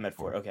you did have Braves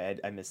them at 4. for. Okay,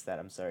 I missed that.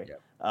 I'm sorry.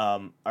 Yep.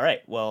 All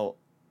right. Well,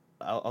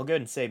 I'll go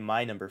ahead and say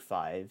my number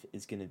 5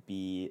 is going to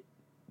be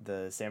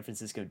the San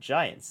Francisco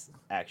Giants,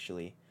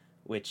 actually,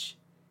 which,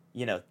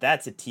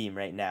 that's a team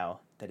right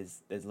now that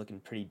is looking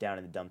pretty down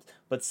in the dumps,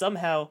 but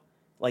somehow,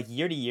 like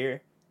year to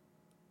year,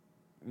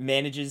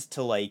 manages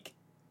to like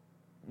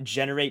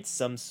generate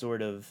some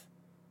sort of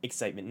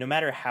excitement. No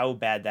matter how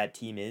bad that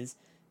team is,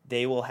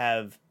 they will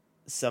have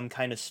some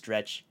kind of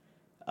stretch,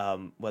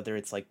 whether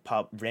it's like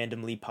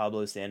randomly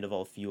Pablo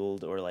Sandoval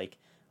fueled or like,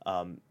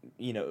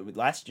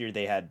 last year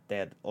they had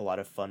a lot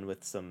of fun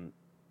with some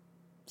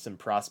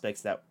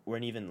prospects that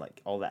weren't even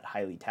like all that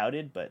highly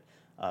touted, but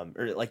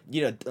or like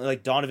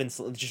like Donovan,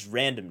 just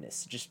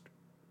randomness, just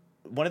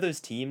one of those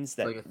teams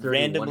that Like a 31-year-old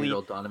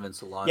randomly, Donovan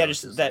Solano. yeah,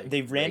 just that like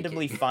they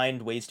randomly raking.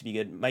 find ways to be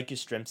good. Mike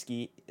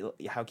Yastrzemski,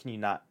 how can you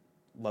not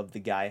love the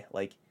guy?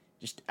 Like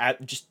just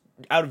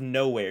out of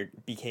nowhere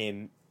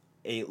became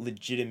a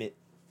legitimate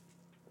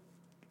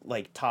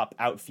like top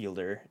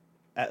outfielder,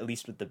 at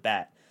least with the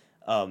bat.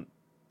 Um,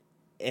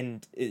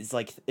 and is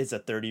a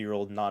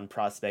 30-year-old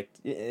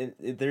non-prospect.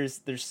 There's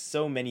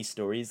so many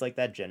stories like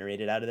that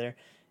generated out of there,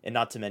 and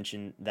not to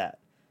mention that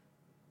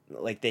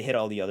like they hit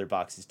all the other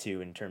boxes too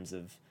in terms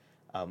of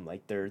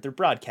like their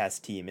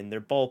broadcast team and their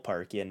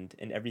ballpark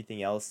and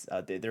everything else.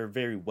 They're a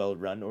very well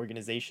run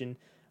organization.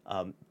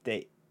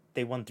 They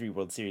won 3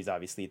 World Series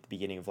obviously at the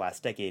beginning of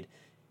last decade.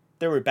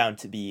 There were bound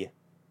to be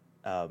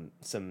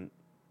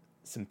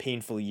some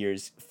painful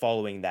years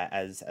following that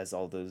as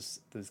all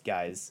those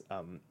guys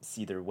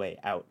see their way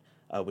out,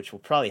 which will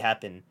probably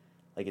happen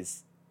like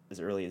as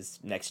early as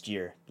next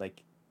year.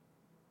 Like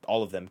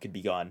all of them could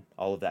be gone,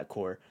 all of that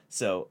core.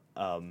 So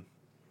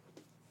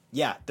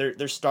yeah,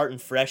 they're starting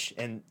fresh,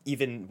 and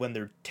even when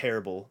they're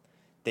terrible,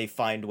 they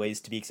find ways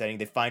to be exciting.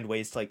 They find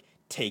ways to like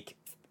take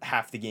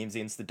half the games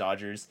against the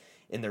Dodgers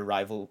in their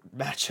rival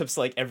matchups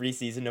like every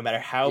season, no matter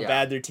how Yeah.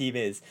 bad their team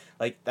is.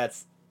 Like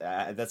that's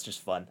just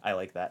fun. I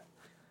like that.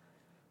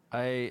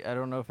 I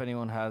don't know if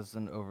anyone has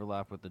an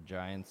overlap with the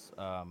Giants.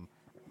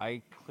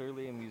 I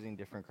clearly am using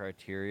different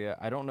criteria.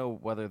 I don't know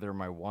whether they're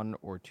my 1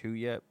 or 2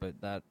 yet, but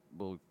that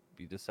will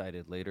be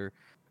decided later.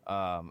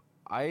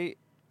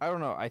 I don't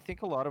know. I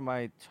think a lot of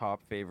my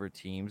top favorite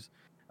teams,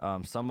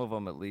 Some of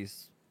them, at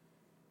least,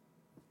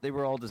 they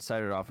were all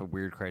decided off of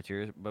weird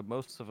criteria, but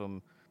most of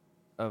them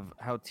of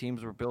how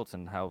teams were built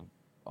and how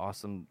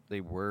awesome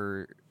they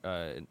were,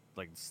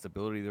 like the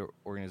stability of their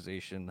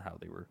organization, how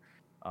they were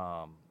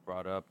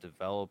brought up,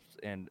 developed,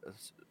 and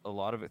a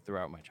lot of it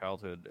throughout my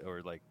childhood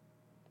or like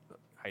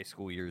high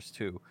school years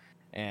too.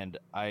 And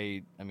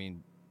I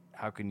mean,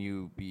 how can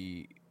you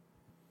be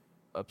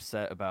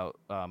upset about?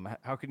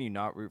 How can you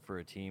not root for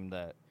a team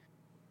that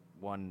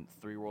won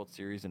 3 World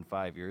Series in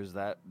 5 years?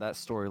 That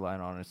storyline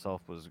on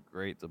itself was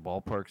great. The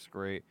ballpark's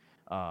great.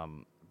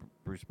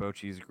 Bruce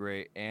Bochy's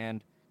great,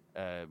 and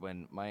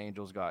when my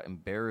Angels got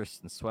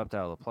embarrassed and swept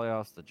out of the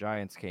playoffs, the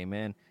Giants came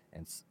in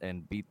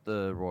and beat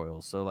the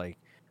Royals. So like,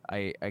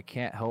 I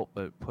can't help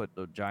but put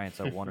the Giants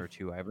at 1 or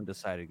 2. I haven't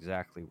decided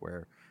exactly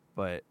where,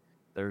 but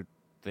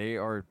they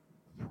are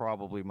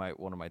probably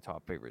one of my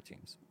top favorite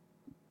teams.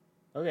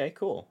 Okay,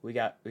 cool. We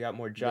got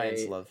more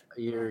Giants love.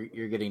 You're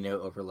getting no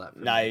overlap.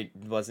 No, I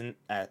wasn't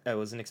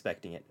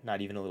expecting it.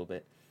 Not even a little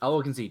bit. I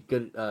will concede.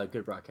 Good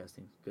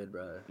broadcasting. Good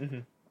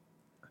Mhm.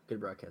 good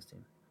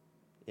broadcasting.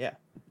 Yeah.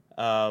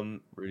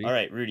 Rudy? All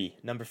right, Rudy,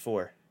 number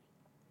 4.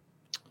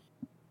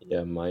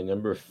 Yeah, my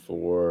number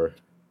 4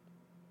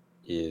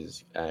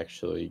 is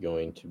actually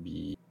going to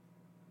be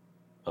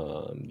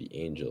the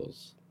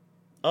Angels.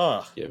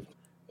 Oh,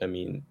 I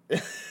mean,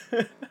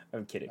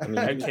 I'm kidding. I mean,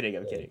 I'm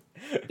kidding.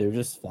 they're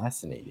just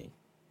fascinating.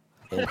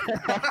 And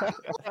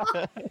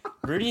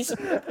Rudy's.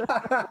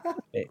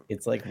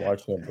 it's like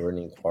watching a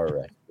burning car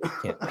wreck. You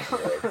can't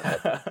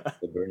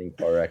the burning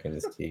car wreck in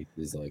this case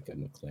is like a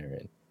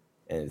McLaren,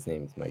 and his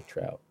name is Mike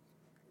Trout.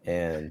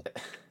 And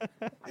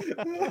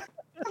I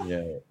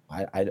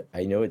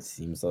know it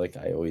seems like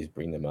I always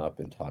bring them up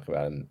and talk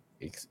about them,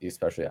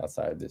 especially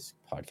outside of this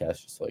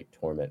podcast, just like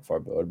torment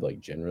Farbode, but like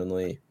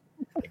genuinely,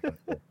 like, from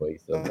a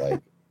place of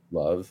like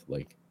love,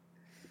 like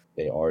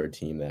they are a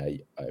team that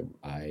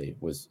I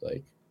was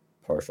like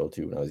partial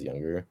to when I was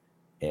younger,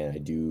 and I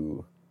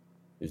do.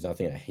 There's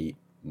nothing I hate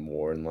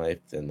more in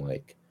life than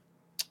like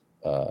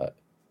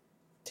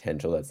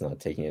potential that's not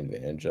taken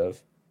advantage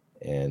of,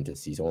 and to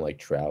see someone like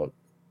Trout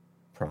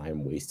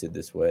prime wasted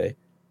this way,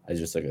 as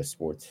just like a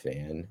sports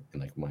fan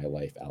and like my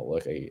life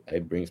outlook,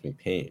 it brings me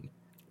pain.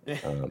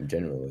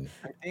 Generally,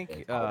 I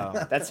think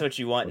That's what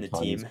you want in a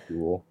Ohtani's team.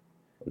 cool.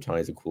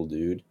 Ohtani's a cool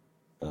dude.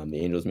 The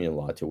Angels mean a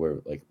lot to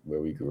where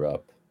we grew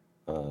up.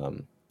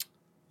 The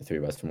three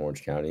of us from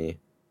Orange County,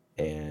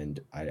 and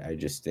I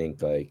just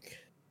think like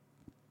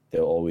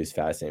they'll always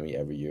fascinate me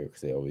every year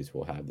because they always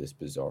will have this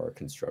bizarre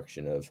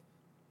construction of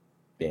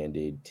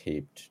Band-Aid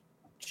taped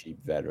cheap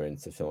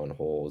veterans to fill in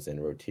holes in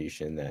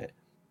rotation that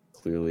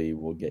clearly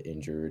will get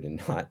injured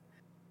and not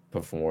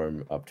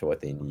perform up to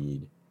what they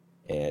need.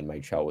 And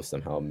Mike Trout will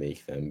somehow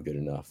make them good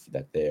enough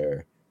that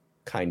they're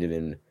kind of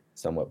in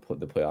somewhat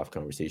the playoff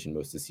conversation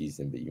most of the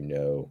season, but it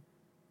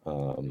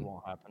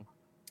won't happen.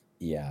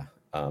 yeah,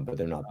 but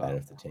they're not bad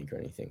enough to tank or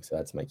anything. So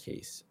that's my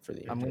case for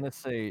the I'm Angels. gonna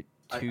say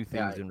two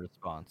yeah, things in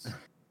response.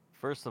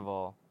 First of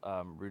all,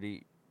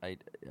 Rudy,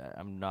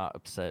 I'm not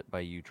upset by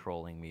you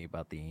trolling me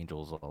about the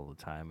Angels all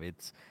the time.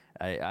 It's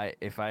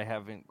if I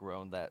haven't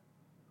grown that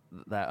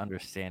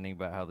understanding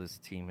about how this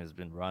team has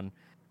been run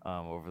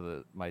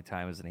over my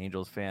time as an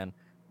Angels fan,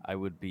 I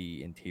would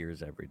be in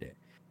tears every day.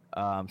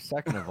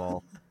 Second of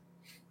all,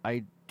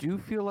 I do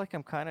feel like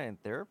I'm kind of in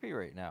therapy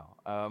right now.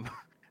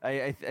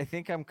 I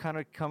think I'm kind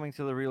of coming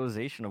to the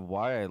realization of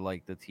why I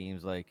like the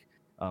teams like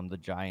the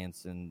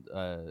Giants and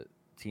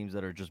teams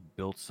that are just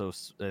built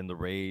and the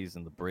Rays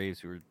and the Braves,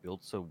 who are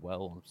built so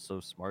well and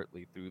so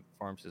smartly through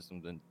farm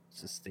systems and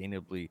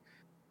sustainably,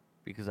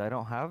 because I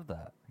don't have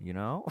that, you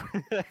know.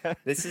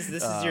 This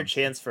is your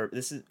chance for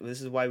this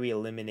is why we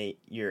eliminate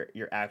your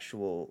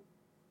actual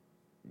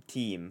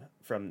team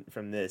from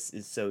this,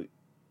 is so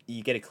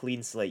you get a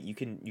clean slate. You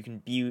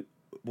can be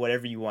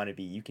whatever you want to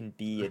be. You can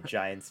be a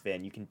Giants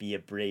fan. You can be a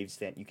Braves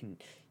fan.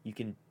 You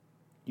can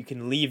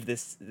leave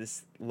this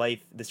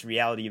life, this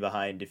reality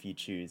behind if you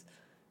choose.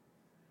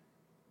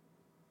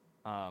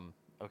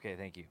 Okay,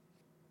 thank you.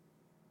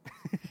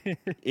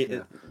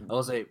 Yeah. I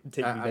will say,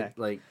 Take me back.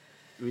 like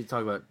we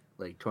talk about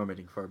like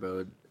tormenting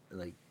Farbode,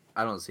 like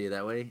I don't see it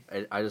that way.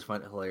 I just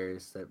find it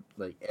hilarious that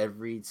like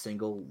every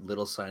single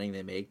little signing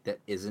they make that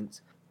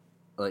isn't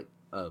like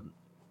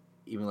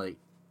even like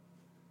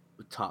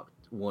top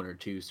 1 or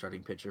 2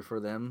 starting pitcher for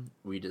them,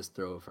 we just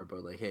throw a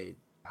Farbode like, hey,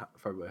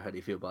 Farbode, how do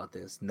you feel about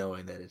this?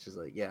 Knowing that it's just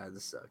like, yeah,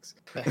 this sucks.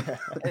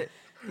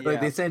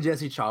 Like they sent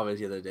Jesse Chavez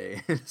the other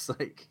day. It's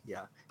like,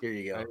 yeah, here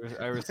you go.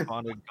 I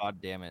responded,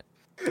 God damn it.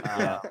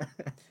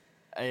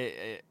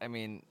 I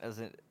mean,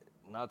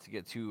 not to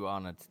get too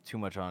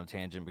much on a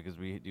tangent, because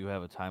we do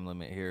have a time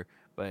limit here,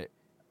 but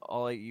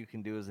all you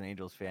can do as an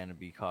Angels fan and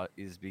be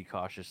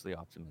cautiously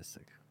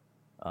optimistic.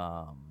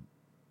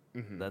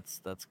 Mhm.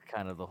 That's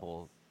kind of the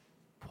whole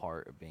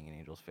part of being an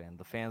Angels fan.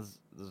 The fans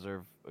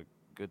deserve a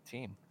good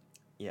team.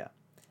 Yeah,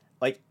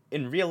 like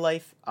in real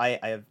life, I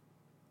have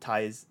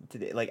ties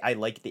to like I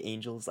like the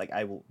Angels. Like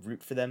I will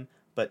root for them,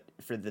 but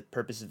for the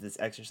purpose of this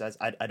exercise,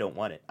 I don't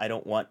want it. I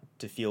don't want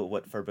to feel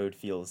what Farbode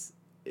feels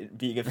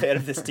being a fan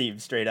of this team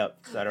straight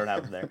up, so I don't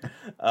have them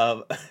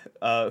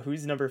there.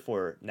 Who's number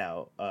 4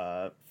 now?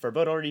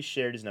 Farbod already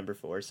shared his number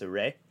 4, so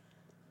Ray.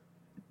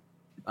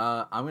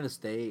 I'm gonna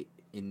stay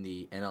in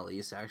the NL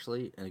East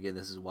actually, and again,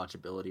 this is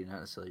watchability, not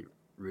necessarily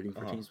rooting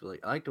for Uh-huh. teams, but like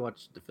I like to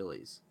watch the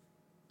Phillies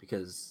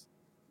because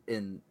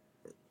in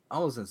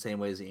almost in the same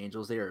way as the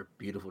Angels, they are a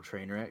beautiful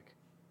train wreck.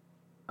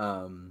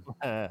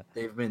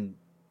 They've been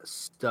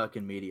stuck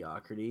in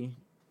mediocrity,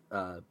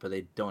 but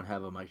they don't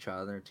have a Mike Trout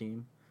on their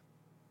team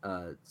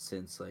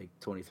since like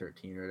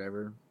 2013 or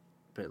whatever.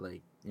 But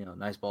like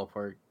nice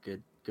ballpark,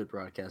 good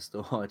broadcast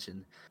to watch,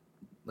 and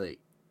like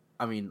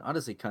I mean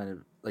honestly, kind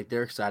of like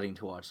they're exciting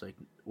to watch. Like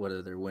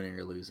whether they're winning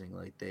or losing,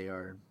 like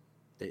they're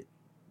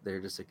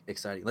just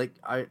exciting. Like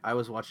I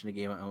was watching a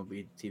game on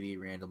MLB TV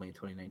randomly in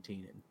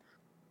 2019, and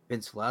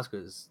Vince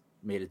Velasquez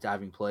made a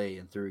diving play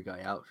and threw a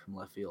guy out from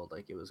left field.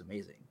 Like it was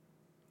amazing.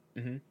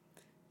 Mm-hmm.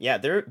 Yeah,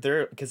 they're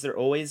because they're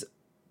always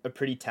a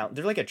pretty talent.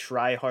 They're like a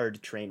try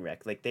hard train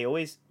wreck. Like they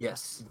always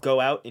Yes. go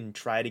out and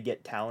try to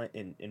get talent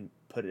and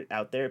put it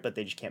out there, but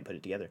they just can't put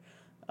it together.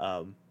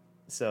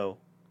 So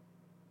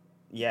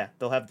yeah,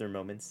 they'll have their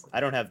moments. I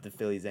don't have the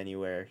Phillies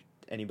anywhere.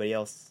 Anybody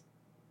else?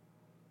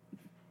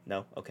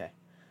 No? Okay.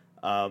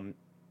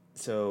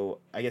 So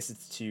I guess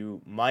it's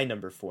to my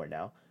number 4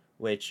 now,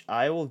 which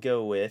I will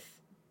go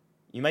with.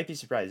 You might be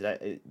surprised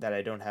that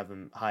I don't have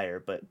them higher,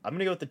 but I'm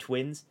gonna go with the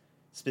Twins,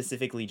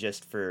 specifically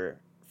just for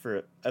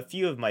a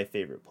few of my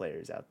favorite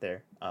players out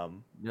there.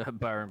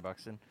 Byron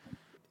Buxton.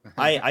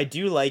 I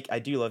do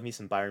love me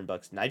some Byron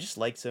Buxton. I just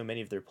like so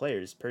many of their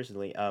players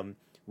personally.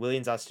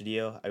 Willians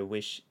Astudillo, I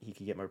wish he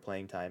could get more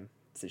playing time.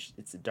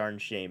 It's a darn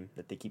shame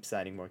that they keep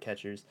signing more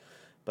catchers,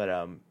 but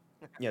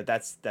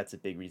that's a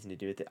big reason to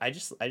do it. I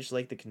just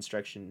like the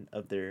construction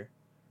of their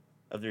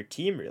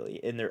team really,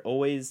 and they're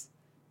always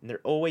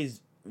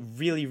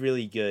really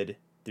really good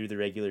through the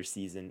regular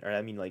season, or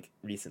I mean like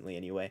recently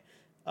anyway.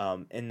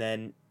 And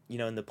then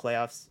in the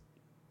playoffs,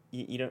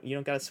 you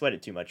don't gotta sweat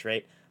it too much,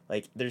 right?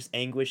 Like there's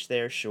anguish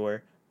there,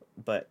 sure,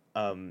 but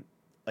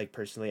like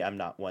personally, I'm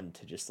not one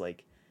to just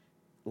like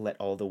let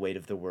all the weight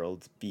of the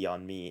world be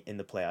on me in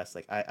the playoffs.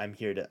 Like I'm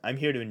here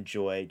to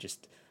enjoy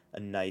just a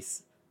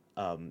nice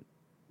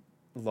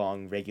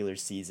long regular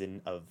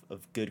season of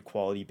good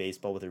quality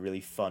baseball with a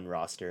really fun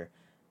roster.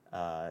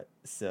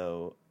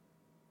 So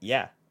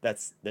yeah,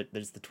 there's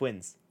the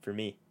Twins for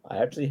me. I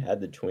actually had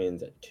the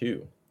Twins at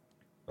 2.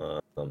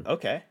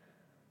 Okay.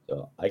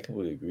 So I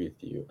completely agree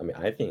with you. I mean,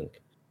 I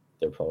think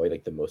they're probably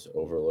like the most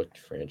overlooked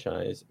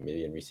franchise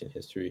maybe in recent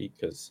history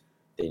because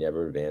they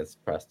never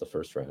advanced past the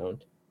first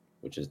round,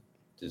 which is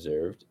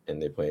deserved, and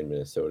they play in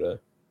Minnesota,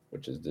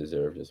 which is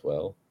deserved as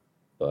well.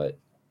 But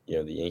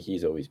the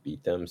Yankees always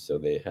beat them, so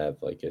they have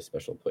like a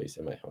special place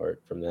in my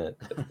heart from that.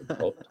 That's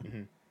helped.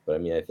 Mhm. But I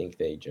mean, I think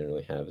they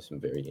generally have some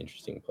very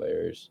interesting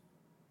players,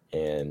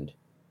 and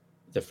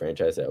it's a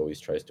franchise that always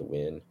tries to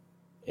win,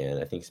 and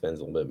I think spends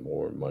a little bit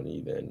more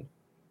money than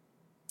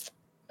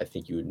I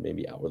think you would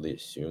maybe outwardly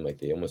assume. Like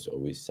they almost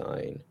always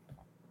sign.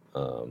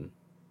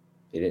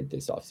 They didn't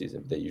this offseason,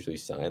 but they usually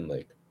sign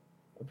like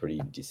a pretty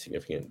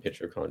significant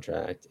pitcher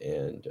contract,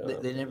 and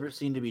They never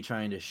seem to be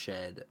trying to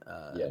shed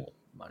yeah,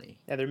 money.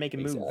 Yeah, they're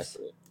making moves.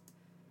 exactly.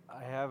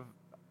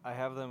 I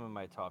have them in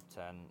my top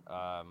 10.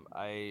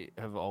 I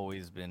have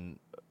always been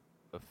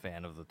a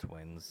fan of the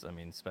Twins. I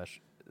mean,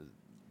 special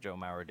Joe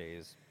Mauer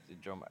days.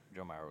 Joe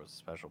Mauer was a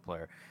special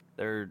player.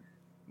 They're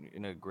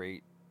in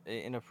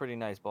a pretty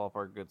nice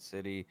ballpark, good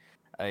city.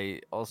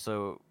 I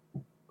also,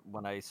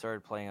 when I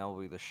started playing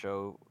MLB The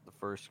Show, the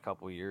first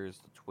couple years,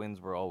 the Twins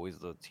were always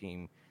the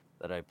team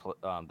that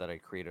I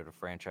created a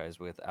franchise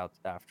with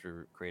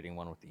after creating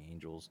one with the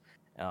Angels.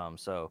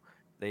 So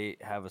they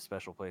have a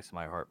special place in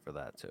my heart for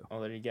that too.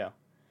 Oh, there you go.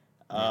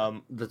 Yeah,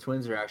 the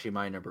Twins are actually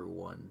my number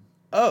 1.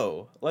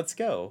 Oh, let's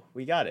go.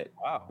 We got it.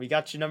 Wow. We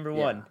got you number Yeah.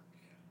 1.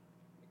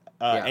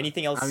 Yeah.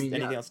 Anything else? I mean,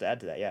 anything yeah. else to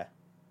add to that? Yeah.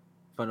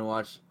 Fun to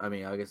watch. I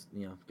mean, I guess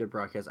good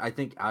broadcast. I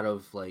think out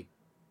of like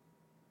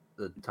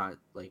the time,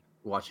 like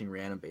watching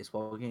random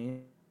baseball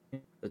games,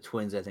 the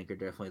Twins I think are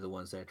definitely the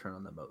ones that I turn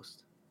on the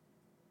most.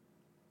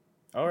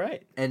 All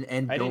right. And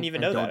I didn't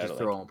even know don't that, just I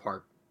throw on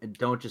park. And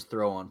don't just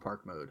throw on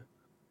park mode.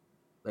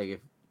 Like if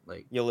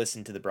like You'll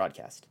listen to the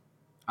broadcast.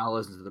 I'll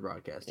listen to the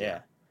broadcast. Yeah.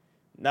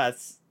 No,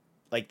 that's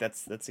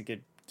a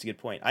good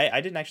point.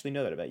 I didn't actually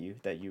know that about you,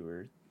 that you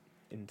were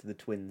into the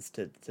Twins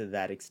to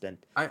that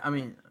extent. I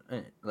mean,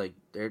 like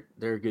they're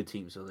a good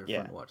team, so they're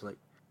Yeah. fun to watch. Like,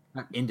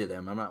 not into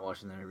them. I'm not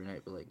watching them every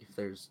night, but like if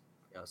there's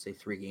say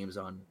 3 games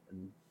on,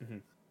 and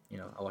Mhm.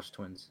 I watch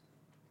Twins.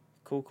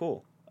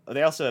 Cool.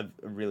 They also have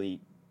a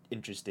really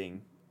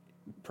interesting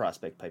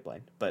prospect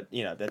pipeline, but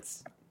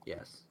that's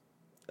Yes.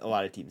 a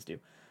lot of teams do.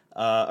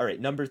 All right,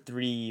 number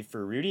 3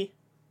 for Rudy.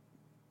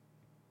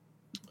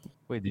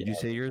 Wait, did you Yeah.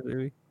 say yours,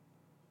 Ruby?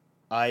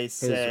 I was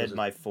said a-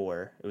 my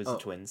 4. It was the Oh.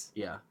 Twins.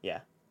 Yeah.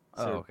 So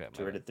Oh, okay,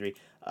 2 my out of 3.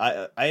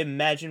 I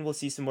imagine we'll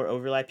see some more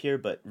overlap here,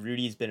 but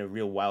Rudy's been a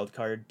real wild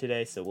card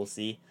today, so we'll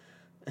see.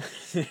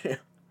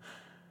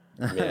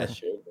 I mean, I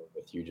shared them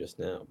with you just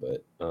now,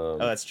 but Oh,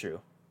 that's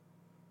true.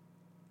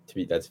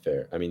 That's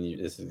fair. I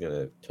mean, this is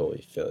gonna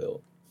totally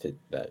fit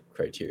that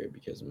criteria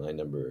because my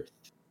number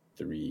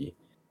 3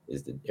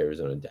 is the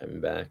Arizona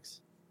Diamondbacks,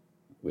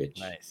 which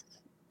Nice.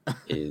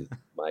 is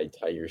my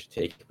Tigers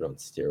take, but on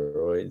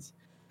steroids.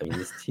 I mean,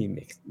 this team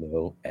makes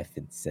no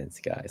effing sense,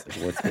 guys. Like,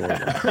 what's going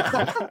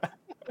on?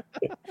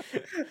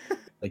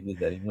 Like,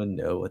 does anyone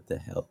know what the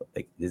hell?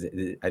 Like,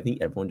 I think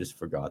everyone just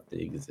forgot they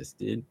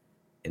existed,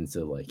 and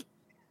so like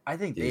I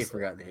think they Is-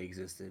 forgot they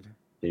existed.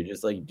 they're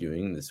just like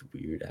doing this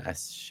weird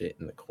ass shit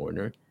in the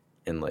corner,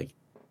 and like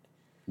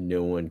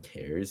no one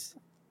cares,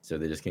 so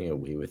they're just getting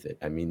away with it.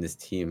 I mean, this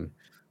team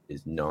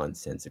is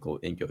nonsensical,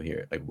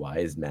 incoherent. Like, why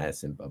is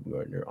Madison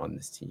Bumgarner on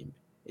this team?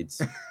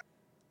 It's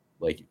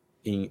like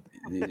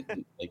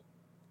like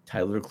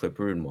Tyler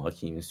Clipper and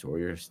Joaquin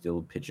Sawyer are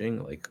still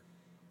pitching. Like,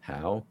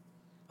 how?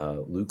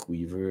 Luke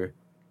Weaver,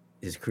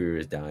 his career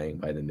is dying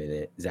by the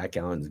minute. Zach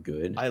Gallen's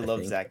good. I love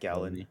think, Zach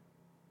Gallen.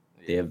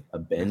 They have a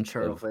bench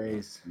Turtle of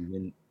face.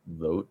 Steven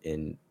Vogt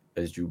and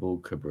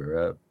Asdrubal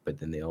Cabrera, but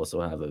then they also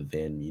have a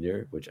Van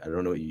Meter, which I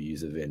don't know what you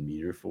use a Van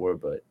Meter for,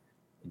 but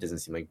it doesn't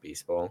seem like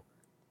baseball.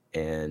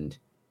 And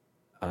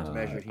To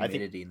measure I think-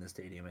 humidity in the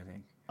stadium, I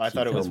think. I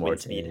thought it was Ketel wind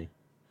Marte, speed.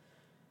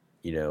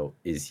 You know,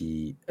 is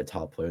he a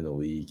top player in the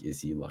league?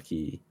 Is he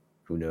lucky?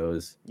 Who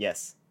knows?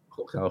 Yes.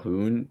 Cole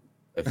Calhoun,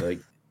 I feel like,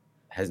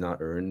 has not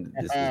earned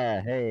this.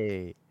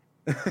 Hey.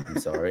 I'm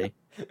sorry.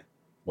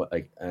 What,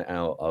 like,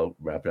 I'll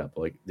wrap it up.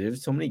 Like,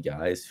 there's so many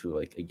guys who,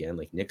 like, again,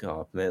 like Nick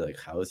Hoffman, like,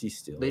 how is he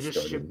still They just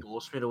starting? shipped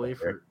Goldschmidt away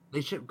player?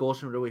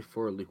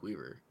 for Luke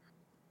Weaver.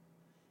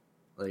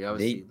 Like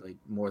obviously, like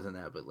more than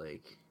that, but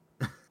like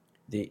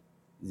they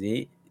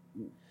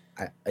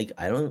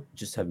I don't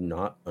just have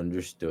not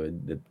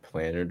understood the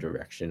plan or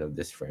direction of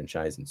this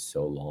franchise in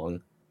so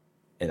long,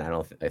 and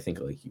I think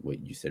like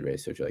what you said, Ray,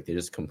 so true. Like, they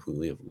just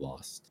completely have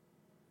lost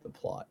the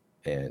plot,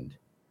 and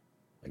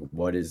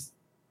like this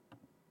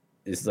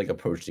is like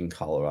approaching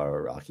Colorado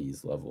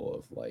Rockies level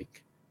of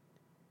like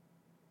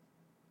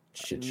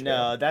shit show.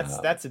 No,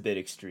 that's a bit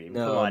extreme.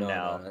 Come on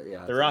now.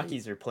 yeah, The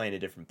Rockies are playing a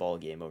different ball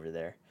game over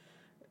there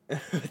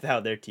with how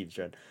their teams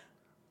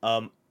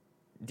run.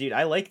 Dude,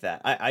 I like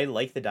that. I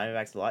like the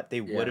Diamondbacks a lot. They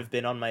Yeah. would have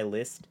been on my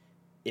list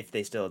if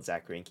they still had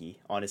Zach Greinke.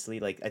 Honestly,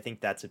 like I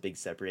think that's a big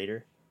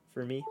separator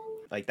for me.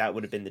 Like that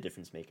would have been the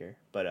difference maker.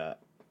 But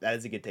that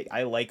is a good take.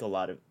 I like a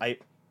lot of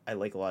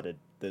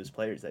those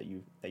players that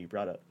you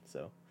brought up.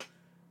 So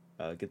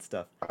good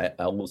stuff.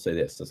 I will say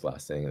this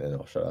last thing, and then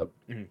I'll shut up.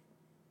 Mhm.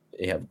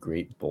 They have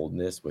great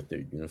boldness with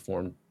their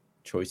uniform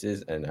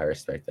choices, and I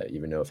respect that.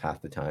 Even though if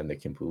half the time they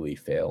completely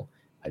fail,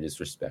 I just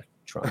respect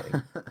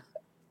trying.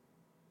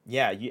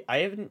 Yeah, I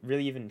haven't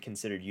really even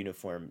considered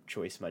uniform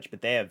choice much,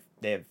 but they have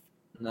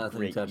nothing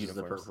great touches the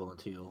uniforms. purple and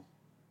teal.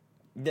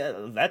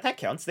 that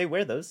counts. They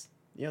wear those.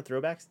 You know,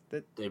 throwbacks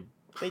that They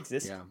they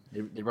exist. yeah,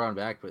 they brought him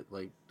back, but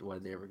like, why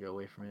did they ever go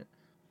away from it?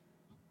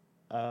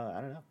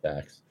 I don't know.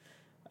 Facts.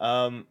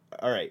 All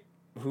right.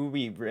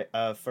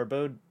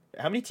 Farbode,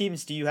 how many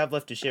teams do you have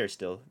left to share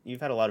still? You've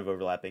had a lot of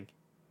overlapping.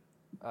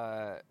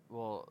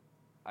 Well,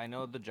 I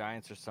know the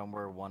Giants are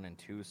somewhere 1 and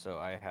 2, so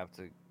I have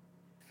to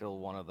fill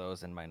one of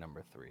those in my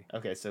number 3.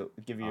 Okay, so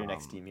give me your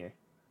next Um, team here.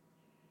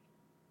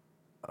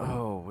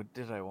 Oh, what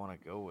did I want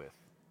to go with?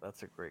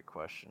 That's a great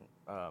question.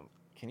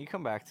 Can you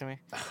come back to me?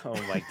 Oh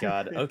my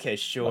god. Okay,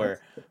 sure.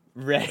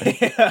 Ray.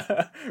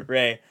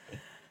 Ray.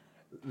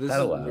 This That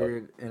is allowed.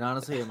 weird, and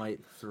honestly, I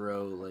might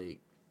throw like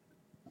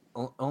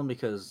only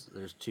because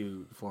there's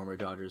 2 former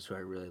Dodgers who I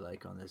really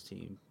like on this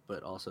team,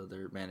 but also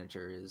their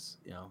manager is,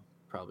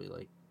 probably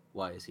like,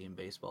 why is he in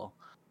baseball?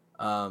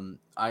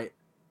 I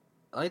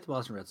like the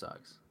Boston Red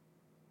Sox.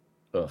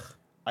 Ugh.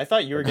 I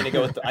thought you were gonna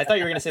go with. I thought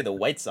you were gonna say the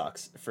White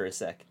Sox for a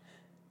sec.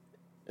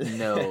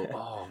 No,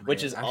 oh, man,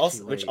 which is actually,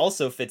 also which wait.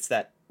 also fits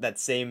that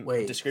same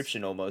Wait.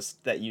 description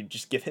almost that you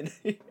just given.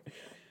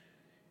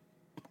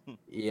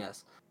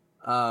 Yes.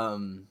 Are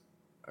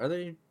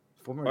they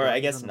former? Or I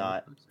Dodgers guess on the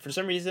not. Red Sox? For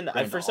some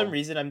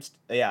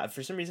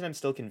reason, I'm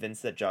still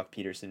convinced that Jock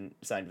Peterson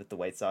signed with the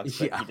White Sox,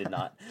 but Yeah. he did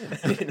not.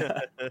 He did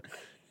not.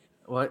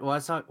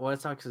 White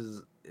Sox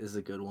is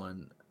a good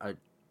one. I'm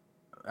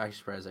actually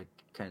surprised I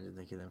kind of didn't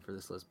think of them for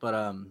this list, but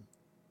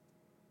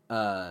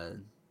So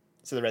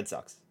the Red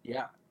Sox.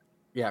 yeah,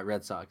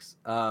 Red Sox.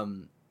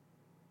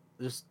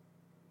 Just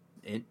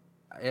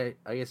I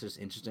guess it's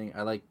interesting.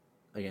 I like,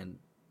 again,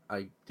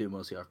 I do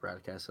mostly off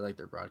broadcast. I like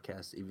their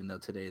broadcast, even though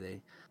today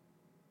they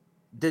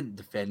didn't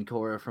defend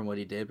Cora from what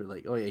he did, but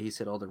like, oh yeah, he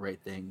said all the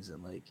right things,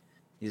 and like,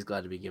 he's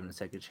glad to be given a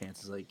second chance.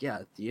 It's like,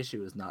 yeah, the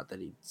issue is not that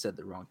he said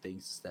the wrong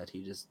things, it's that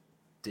he just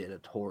did a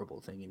horrible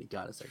thing and he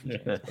got a second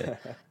chance. But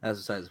that's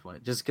besides the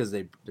point. Just because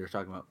they're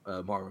talking about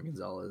Marwin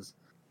Gonzalez,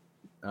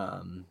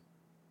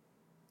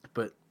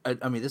 but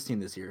I mean, this team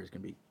this year is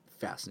going to be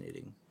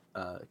fascinating.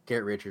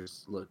 Garrett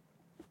Richards looked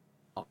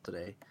off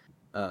today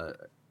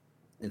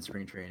in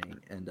spring training,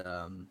 and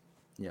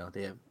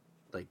they have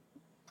like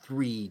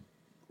 3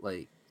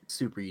 like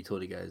super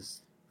utility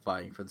guys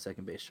vying for the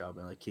second base job,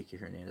 and like Kiki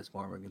Hernandez,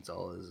 Marwin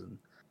Gonzalez, and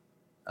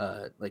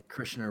Like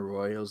Christian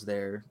Arroyo's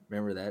there.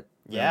 Remember that?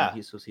 Yeah.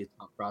 He's supposed to be a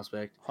top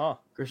prospect. Huh.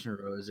 Christian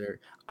Arroyo's there.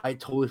 I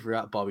totally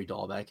forgot Bobby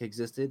Dahlbeck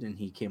existed, and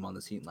he came on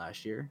the scene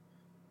last year.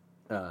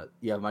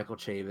 You have Michael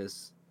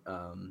Chavis.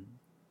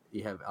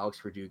 You have Alex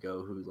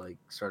Verdugo, who like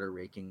started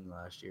raking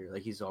last year.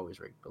 Like he's always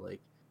raked, but like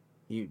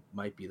he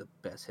might be the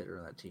best hitter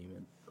on that team,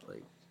 and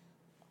like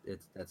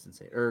that's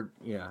insane. Or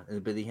yeah,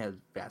 but he had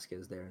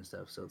Vasquez there and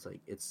stuff, so it's like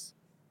it's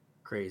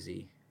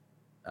crazy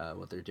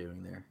what they're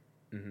doing there.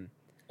 Mm-hmm.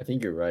 I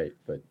think you're right,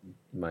 but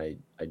I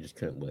just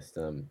couldn't list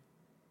them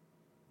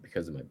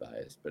because of my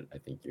bias. But I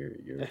think you're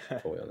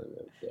totally on the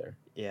note there.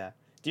 Yeah.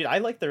 Dude, I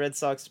like the Red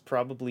Sox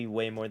probably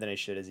way more than I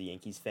should as a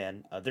Yankees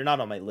fan. They're not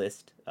on my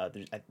list.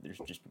 There's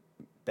just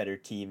better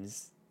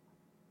teams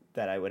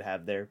that I would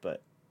have there,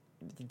 but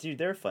dude,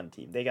 they're a fun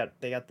team. They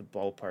got the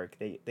ballpark.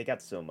 They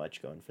got so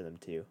much going for them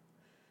too.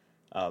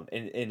 And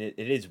it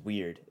is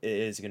weird. It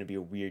is going to be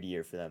a weird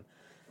year for them.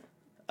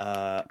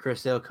 Chris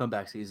Sale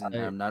comeback season.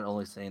 I'm not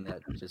only saying that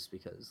just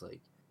because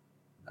like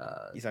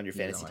he's on your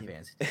fantasy team.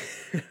 Fantasy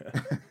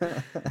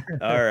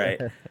All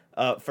right.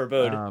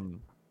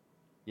 Forebode.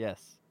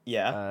 Yes.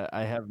 Yeah.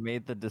 I have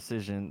made the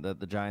decision that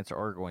the Giants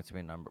are going to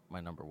be my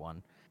number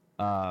one.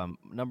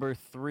 Number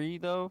 3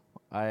 though,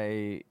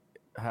 I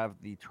have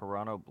the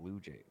Toronto Blue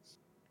Jays.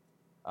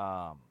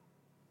 I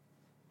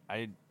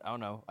don't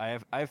know. I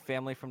have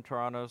family from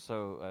Toronto,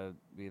 so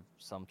we have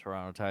some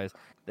Toronto ties.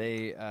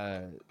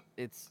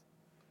 It's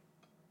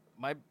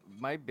my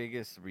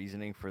biggest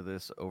reasoning for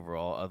this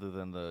overall, other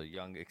than the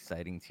young,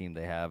 exciting team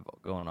they have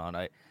going on.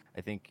 I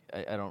think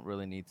I don't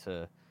really need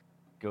to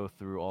go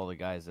through all the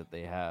guys that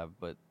they have,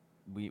 but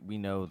we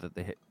know that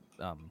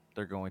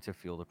they're going to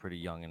field a pretty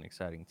young and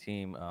exciting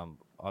team.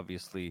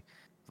 Obviously,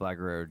 Vlad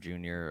Guerrero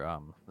Jr.,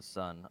 the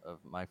son of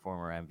my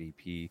former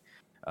MVP,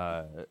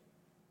 on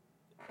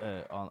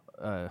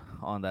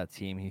that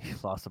team, he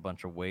lost a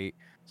bunch of weight,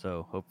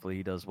 so hopefully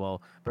he does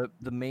well. But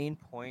the main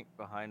point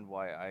behind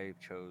why I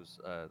chose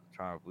the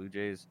Toronto Blue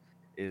Jays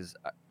is,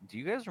 do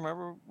you guys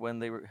remember when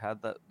they had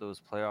those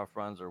playoff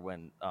runs, or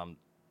when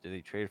did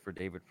they trade for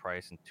David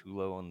Price and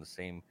Tulo in the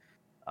same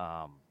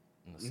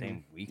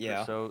week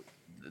Yeah. or so?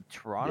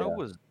 Toronto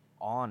was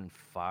on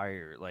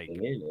fire. Like They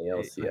made an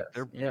ALCS.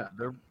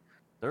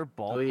 Their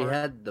ballpark. So he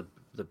had the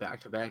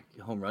back-to-back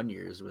home run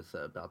years with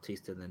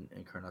Bautista and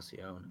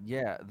Encarnacion.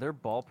 Yeah, their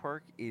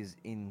ballpark is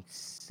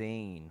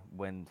insane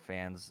when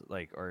fans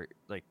I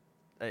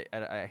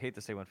hate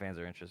to say when fans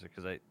are interested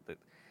because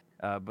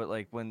but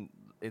like when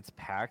it's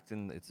packed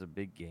and it's a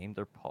big game,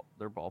 their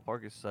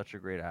ballpark is such a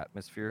great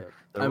atmosphere.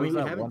 Yeah. I mean, we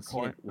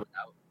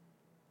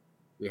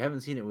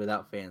haven't seen it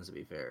without fans, to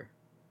be fair.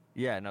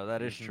 Yeah, no,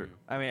 that is true.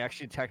 I mean,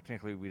 actually,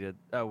 technically, we did.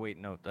 Oh, wait,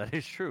 no, that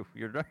is true.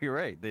 You're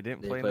right. They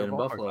didn't play in the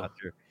ballpark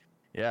last year.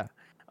 Yeah,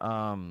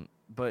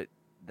 but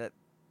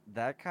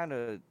that kind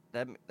of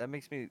that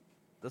makes me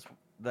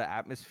the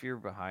atmosphere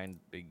behind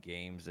big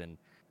games and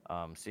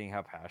seeing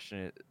how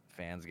passionate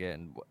fans get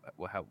and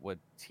what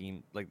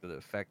team like the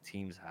effect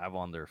teams have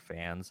on their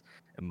fans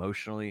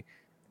emotionally,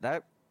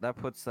 that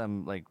puts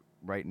them like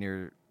right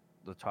near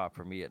the top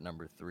for me at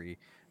number 3.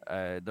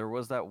 There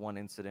was that one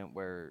incident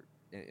where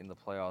in the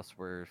playoffs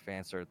where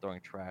fans started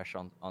throwing trash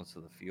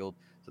onto the field,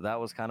 so that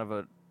was kind of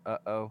a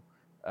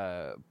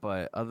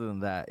but other than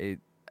that,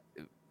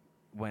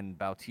 when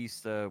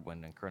Bautista,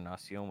 when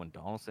Encarnacion, when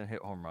Donaldson hit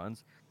home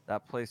runs,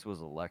 that place was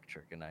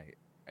electric, and I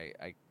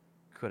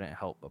couldn't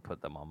help but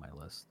put them on my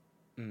list.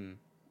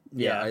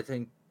 Yeah, I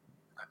think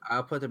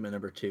I'll put them at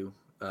number 2.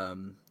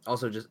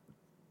 Also, just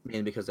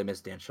mainly because I miss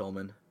Dan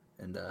Schulman,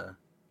 and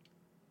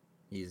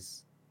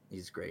he's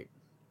great.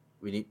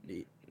 We need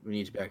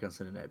you back on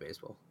Sunday Night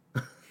Baseball.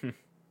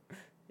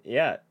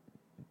 Yeah,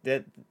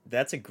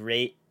 that's a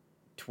great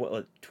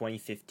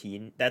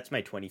 2015. That's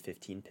my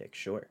 2015 pick,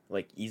 sure,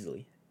 like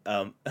easily.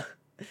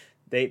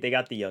 They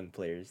got the young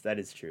players, that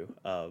is true.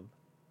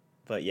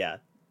 But yeah,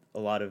 a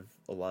lot of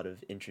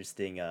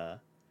interesting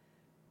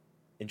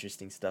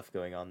stuff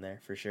going on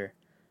there for sure.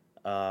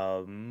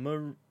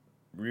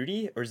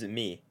 Rudy, or is it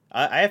me?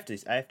 I have to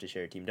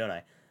share a team, don't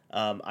I?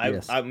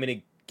 Yes. I'm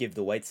gonna give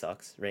the White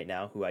Sox right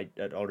now, who I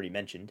had already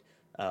mentioned.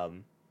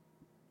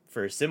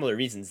 For similar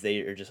reasons, they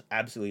are just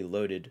absolutely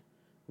loaded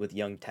with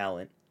young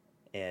talent,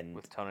 and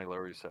With Tony La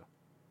Russa.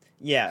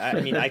 Yeah, I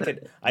mean,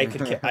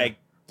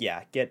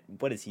 get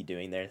what is he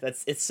doing there?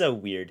 It's so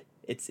weird.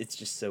 It's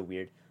just so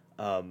weird.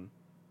 But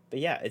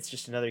yeah, it's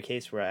just another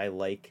case where I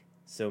like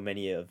so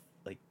many of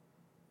like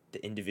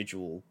the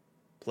individual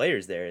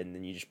players there, and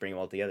then you just bring them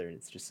all together, and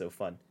it's just so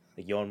fun.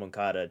 Like Yohan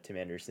Moncada, Tim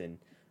Anderson,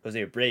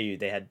 Jose Abreu,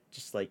 they had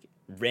just like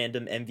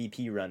random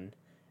MVP run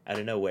out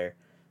of nowhere.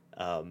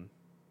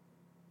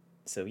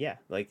 So yeah,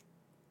 like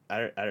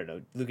I don't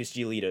know, Lucas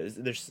Giolito.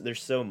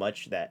 There's so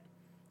much that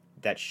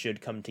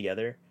should come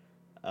together,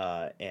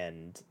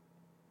 and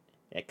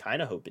I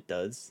kind of hope it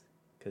does,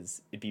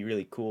 because it'd be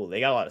really cool. They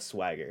got a lot of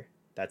swagger,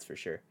 that's for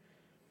sure.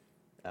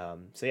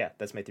 So yeah,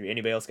 that's my 3.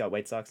 Anybody else got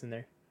White Sox in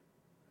there?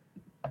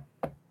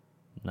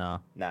 No.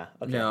 Nah.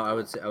 Okay. No, I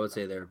would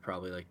say they're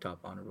probably like top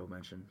honorable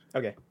mention.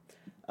 Okay.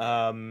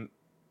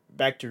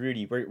 back to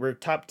Rudy. We're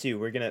top two.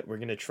 We're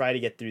gonna try to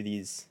get through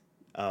these.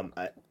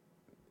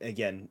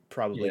 Again,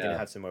 probably gonna Yeah.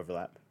 have some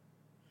overlap.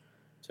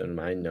 So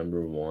my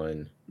number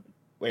one,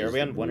 Wait, are is we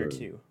the on one or Brewers.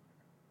 two?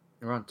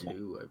 We're on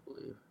 2, I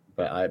believe.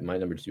 but my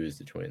number 2 is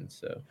the Twins.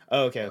 So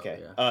Oh, okay, Oh,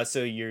 okay. yeah.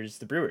 So yours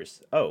the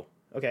Brewers. Oh,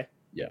 okay.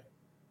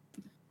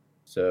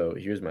 so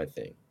here's my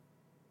thing.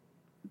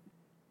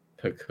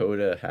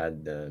 Pacoda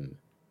had them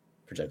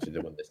projected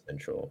to win the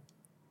Central,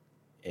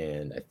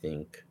 and I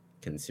think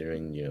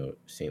considering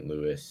St.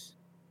 Louis,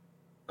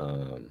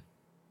 um,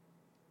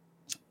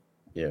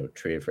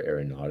 traded for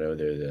Arenado,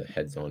 they're the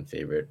heads-on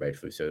favorite,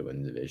 rightfully so, to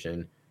win the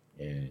division,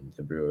 and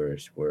the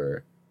Brewers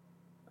were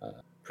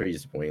pretty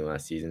disappointing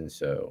last season.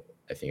 So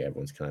I think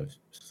everyone's kind of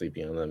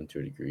sleeping on them to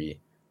a degree.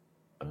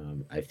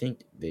 I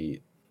think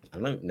I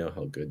don't know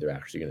how good they're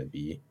actually going to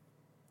be,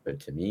 but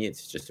to me,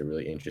 it's just a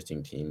really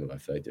interesting team. I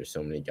feel like there's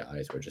so many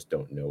guys who just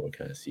don't know what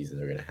kind of season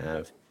they're going to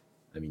have.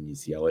 I mean,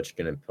 is Yelich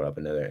going to put up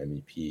another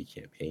MVP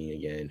campaign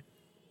again?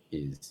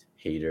 Is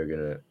Hader going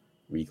to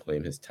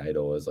reclaim his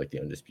title as like the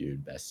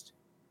undisputed best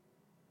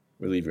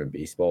reliever in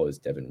baseball? Is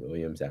Devin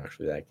Williams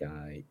actually that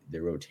guy?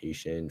 Their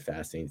rotation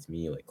fascinates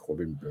me. Like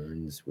Corbin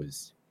Burns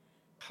was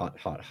hot,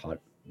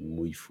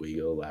 muy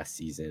fuego last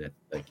season.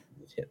 Like,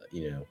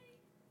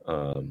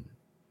 um,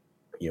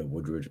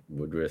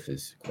 Woodruff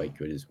is quite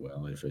good as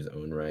well in his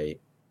own right.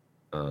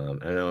 I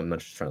know I'm not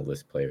just trying to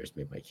list players,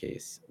 make my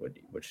case,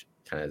 which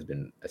kind of has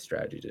been a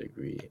strategy to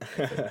agree,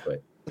 I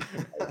think,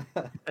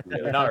 but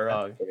You're not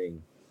wrong.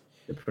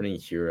 they're putting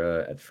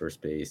Hura at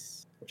first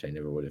base, which I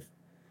never would have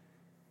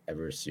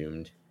ever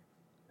assumed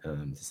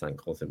to sign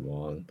Colton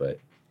Wong, but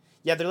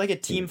Yeah, they're like a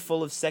team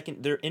full of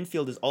second. Their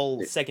infield is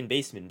all second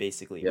basemen,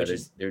 basically, yeah, which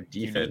is their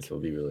defense will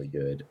be really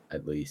good,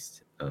 at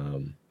least.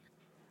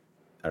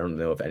 I don't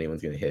know if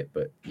anyone's going to hit,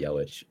 but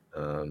Yelich.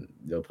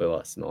 They'll play a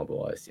lot of small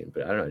ball, I assume.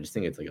 But I don't know. I just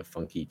think it's like a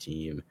funky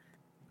team.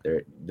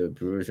 The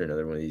Brewers are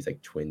another one of these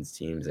like Twins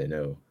teams. I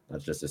know,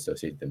 not just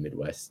associate the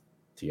Midwest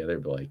together,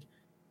 but like,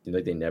 seems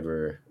like they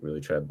never really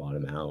try to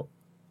bottom out.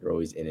 They're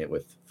always in it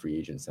with free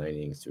agent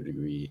signings to a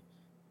degree,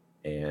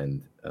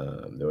 and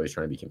they're always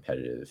trying to be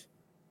competitive.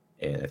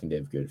 And I think they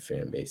have good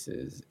fan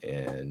bases.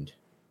 And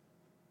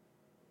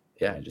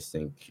yeah, I just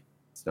think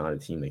it's not a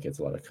team that gets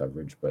a lot of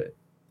coverage, but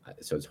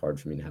so it's hard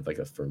for me to have like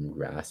a firm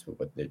grasp of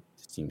what the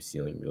team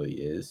ceiling really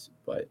is.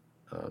 But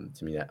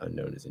to me, that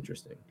unknown is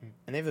interesting.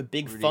 and they have a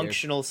big Rudy,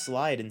 functional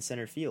slide in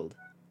center field.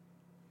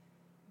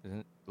 Isn't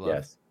it left?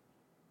 Yes,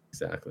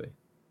 exactly.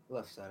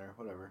 Left center,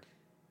 whatever.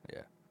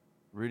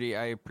 Rudy,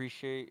 I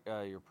appreciate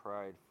your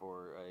pride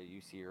for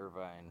UC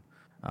Irvine,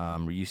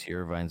 UC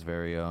Irvine's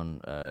very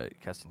own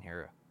Keston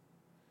Hira.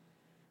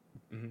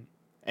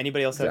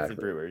 Anybody else have the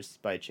Exactly. Brewers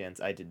by chance?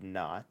 I did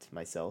not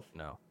myself.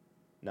 No.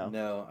 No.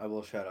 No, I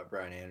will shout out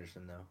Brian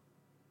Anderson though.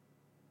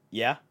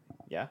 Yeah,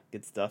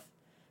 good stuff.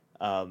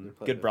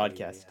 Good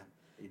broadcast.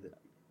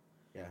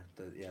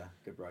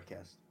 Good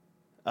broadcast.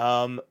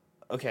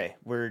 Okay,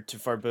 we're to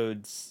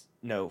Farbode's.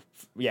 No,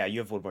 yeah, you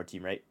have one more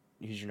team, right?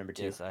 Who's your number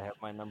 2? Yes, I have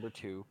my number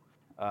 2.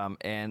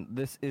 And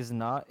this is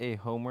not a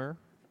homer.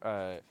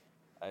 But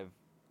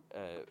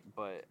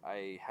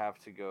I have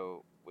to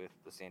go with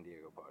the San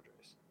Diego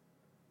Padres.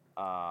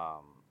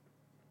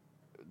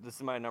 This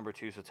is my number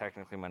 2, so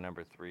technically my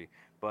number 3.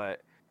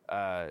 But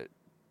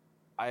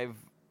I've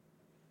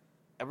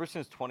ever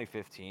since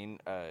 2015,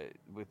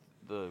 with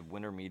the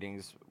winter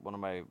meetings, one of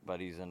my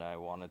buddies and I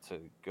wanted to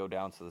go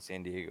down to the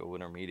San Diego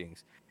winter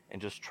meetings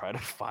and just try to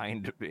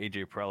find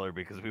AJ Preller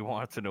because we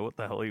wanted to know what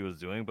the hell he was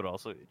doing, but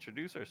also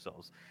introduce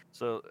ourselves.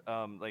 So,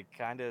 like,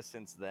 kind of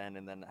since then,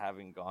 and then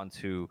having gone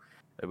to,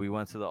 we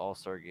went to the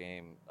All-Star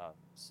game,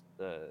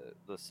 the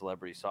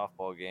celebrity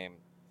softball game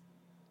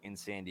in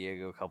San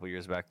Diego a couple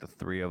years back, the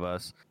 3 of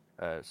us.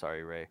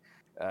 Sorry, Ray.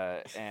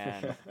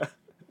 And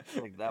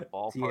like that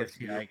ballpark's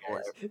TFTI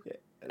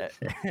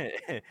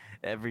beautiful.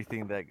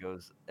 Everything that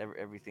goes,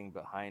 everything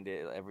behind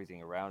it,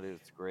 everything around it,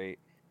 it's great.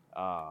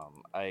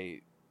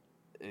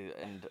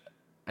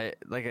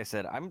 Like I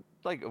said, I'm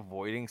like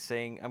avoiding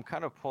saying. I'm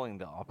kind of pulling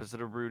the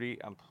opposite of Rudy.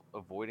 I'm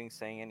avoiding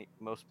saying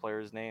most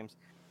players' names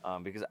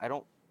because I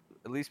don't.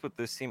 At least with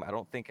this team, I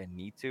don't think I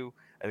need to.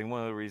 I think one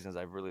of the reasons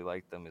I really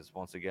like them is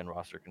once again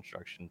roster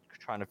construction,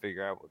 trying to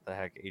figure out what the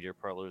heck AJ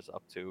Preller is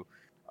up to,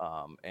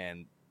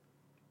 and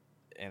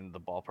the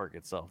ballpark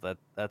itself.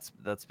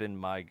 That's been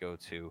my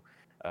go-to.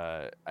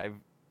 I've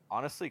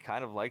honestly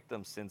kind of liked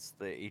them since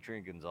the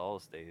Adrian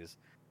Gonzalez days,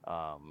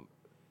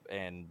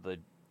 and the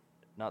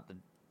not the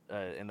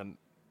in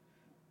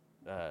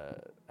the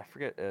I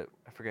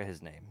forget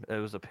his name. It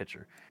was a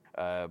pitcher.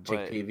 Jake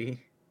But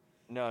Peavy.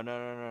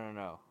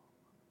 no.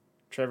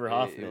 Trevor It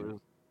Hoffman. was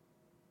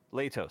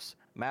Latos,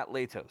 Matt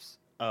Latos.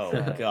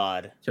 Oh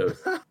God.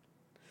 Toast.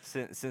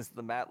 Since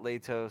the Matt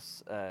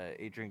Latos,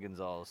 Adrian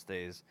Gonzalez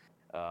days,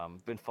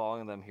 been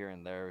following them here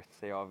and there.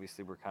 They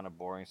obviously were kind of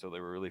boring, so they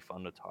were really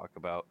fun to talk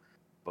about.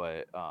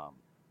 But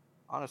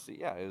honestly,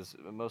 yeah, it was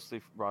mostly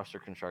roster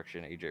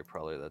construction. AJ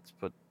Preller that's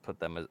put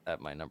them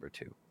at my number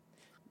 2.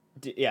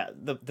 Yeah,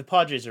 the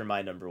Padres are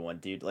my number 1,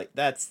 dude. Like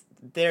that's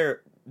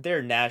their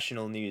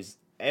national news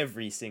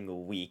every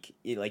single week.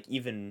 Like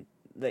even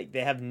like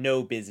they have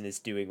no business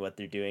doing what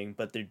they're doing,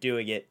 but they're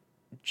doing it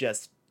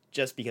just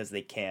because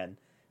they can.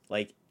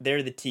 Like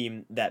they're the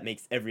team that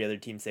makes every other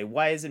team say,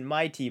 "Why isn't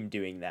my team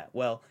doing that?"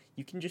 Well,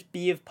 you can just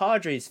be a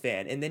Padres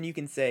fan, and then you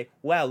can say,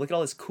 "Wow, look at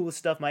all this cool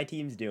stuff my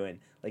team's doing."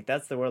 Like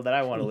that's the world that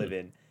I want to live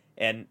in.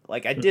 And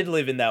like I did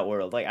live in that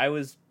world. Like I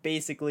was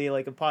basically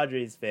like a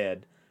Padres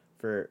fan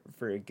for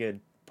a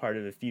good part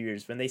of a few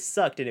years when they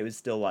sucked, and it was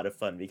still a lot of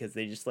fun because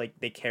they just like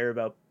they care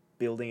about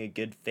building a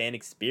good fan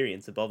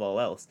experience above all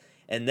else.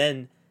 And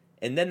then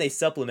they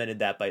supplemented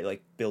that by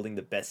like building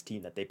the best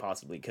team that they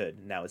possibly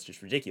could. Now it's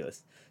just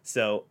ridiculous.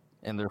 So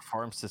And their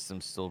farm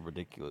system's still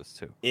ridiculous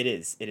too. it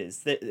is. It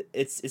is.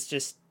 It's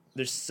just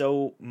there's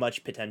so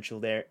much potential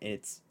there, and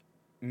it's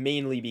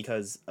mainly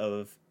because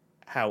of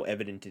how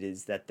evident it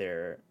is that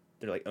their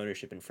like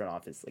ownership and front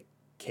office like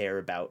care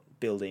about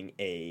building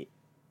a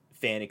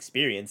fan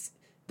experience.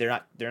 They're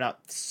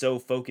not so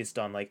focused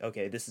on like,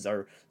 okay, this is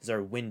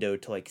our window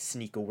to like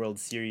sneak a World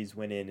Series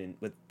win in, and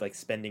with like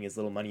spending as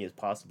little money as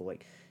possible.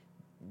 Like,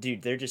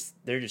 dude, they're just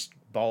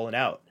balling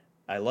out.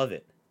 I love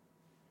it.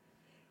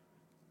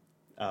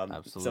 So my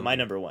Absolutely.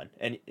 number one.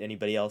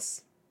 Anybody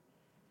else?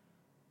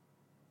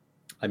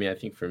 I mean, I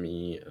think for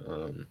me,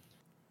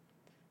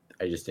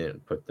 I just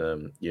didn't put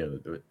them.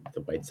 The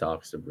White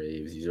Sox, the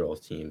Braves. These are all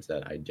teams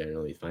that I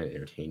generally find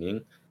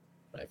entertaining,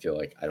 but I feel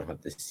like I don't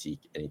have to seek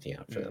anything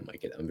out for them.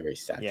 Like I'm very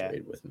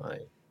saturated with my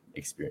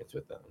experience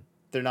with them.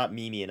 They're not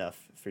memey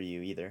enough for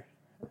you either,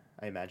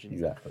 I imagine.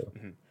 Exactly.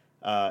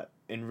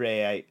 And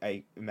Ray,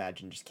 I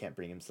imagine just can't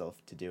bring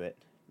himself to do it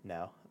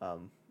now.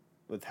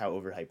 With how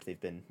overhyped they've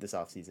been this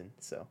offseason.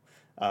 So,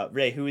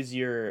 Ray, who is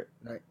your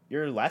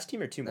last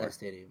team or two more? That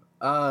stadium.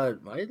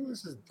 My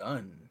list is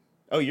done.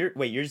 Oh,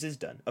 yours is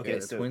done. Okay, Yeah,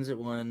 the so Twins at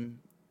 1,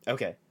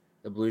 okay,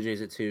 the Blue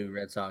Jays at 2,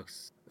 Red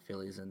Sox,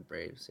 Phillies, and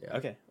Braves. Yeah.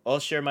 okay. I'll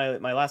share my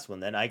last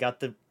one then. I got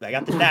the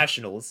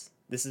Nationals.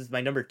 This is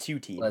my number 2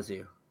 team. Bless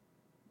you.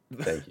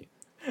 Thank you.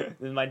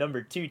 This is my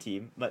number 2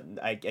 team. But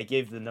I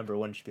gave the number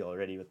 1 spiel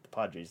already with the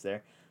Padres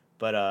there,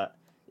 but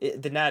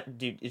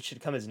dude, it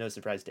should come as no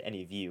surprise to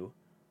any of you.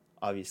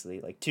 Obviously,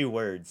 like 2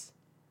 words,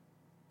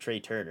 Trey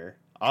Turner.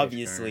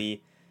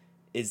 Obviously,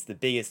 is the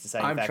biggest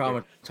deciding I'm factor.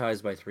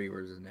 traumatized by 3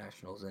 words of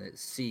Nationals, and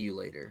it's "see you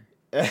later."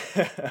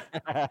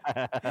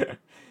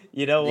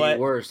 You know what? The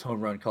worst home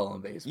run call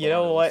in baseball. You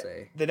know I will what?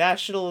 say. The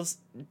Nationals,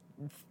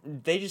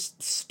 they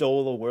just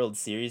stole a World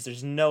Series.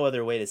 There's no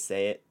other way to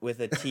say it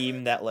with a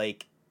team that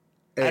like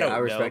Hey, don't I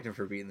know. respect him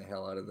for beating the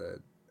hell out of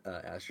the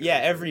Astros. Yeah,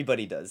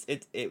 everybody does.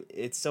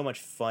 It's so much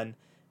fun.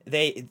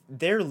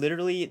 They're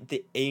literally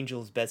the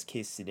Angels' best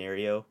case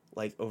scenario.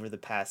 Like over the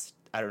past,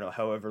 I don't know,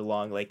 however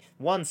long. Like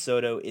Juan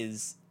Soto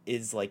is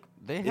like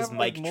They is have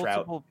Mike like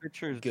Trout multiple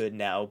pitchers. good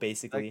now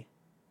basically,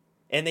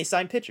 and they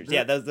signed pitchers.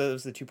 Yeah, those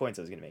are the 2 points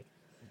I was gonna make.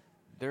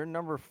 Their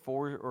number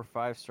 4 or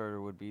 5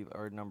 starter would be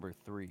our number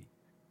 3.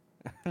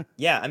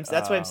 Yeah,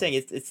 that's what I'm saying.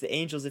 It's the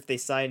Angels if they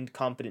signed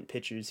competent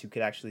pitchers who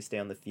could actually stay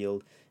on the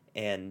field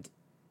and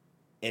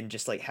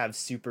just like have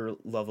super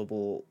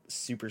lovable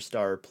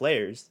superstar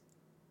players.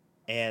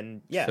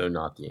 And yeah, So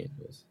not the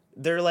Angels.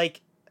 they're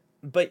like,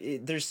 but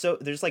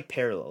there's like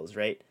parallels,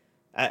 right?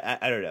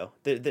 I don't know.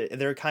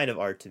 They're kind of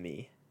are to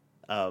me.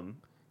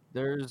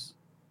 There's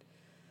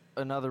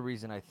another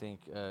reason I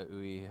think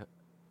Uwe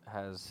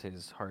has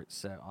his heart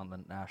set on the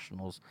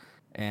Nationals,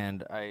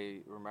 and I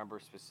remember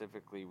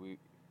specifically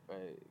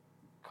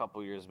a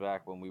couple years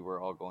back when we were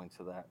all going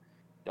to that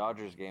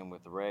Dodgers game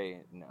with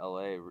Ray in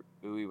LA.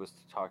 Uwe was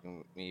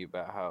talking to me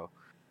about how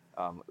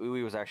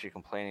Uwe was actually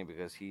complaining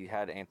because he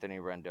had Anthony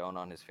Rendon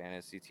on his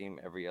fantasy team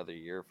every other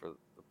year for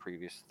the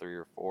previous 3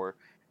 or 4,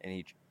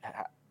 and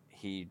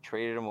he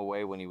traded him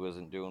away when he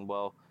wasn't doing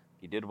well.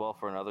 He did well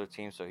for another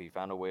team, so he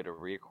found a way to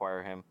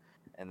reacquire him,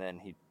 and then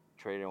he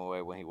traded him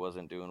away when he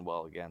wasn't doing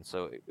well again.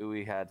 So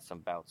Uwe had some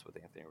bouts with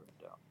Anthony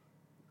Rendon.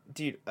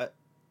 Dude,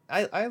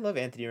 I love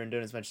Anthony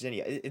Rendon as much as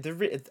any.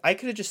 I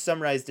could have just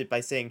summarized it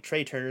by saying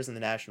Trey Turner's and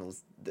the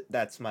Nationals.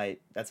 That's my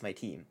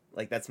team.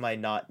 Like that's my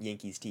not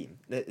Yankees team.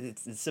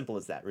 It's as simple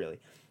as that, really.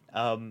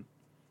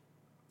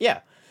 Yeah,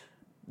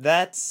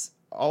 that's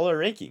all our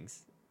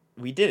rankings.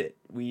 We did it.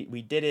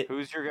 We did it.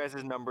 Who's your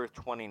guys' number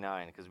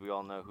 29? Because we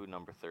all know who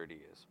number 30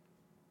 is.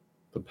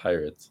 The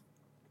Pirates.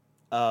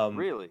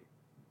 Really?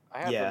 I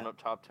have yeah. them up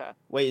top 10.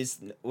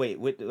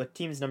 What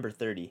team's number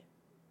 30?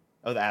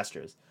 Oh, the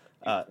Astros.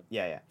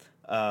 Yeah.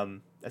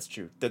 That's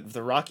true.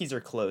 The Rockies are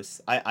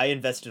close. I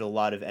invested a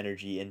lot of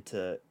energy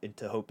into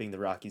hoping the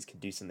Rockies could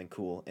do something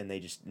cool, and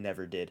they just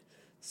never did.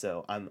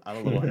 So I'm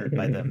a little hurt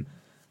by them.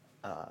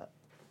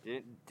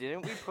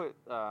 Didn't we put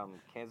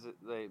Kansas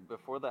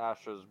before the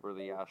Astros were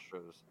the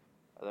Astros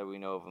that we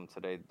know of them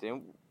today?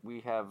 Didn't we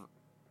have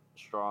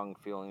strong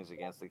feelings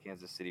against the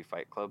Kansas City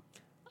Fight Club?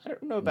 I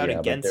don't know about but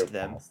against they're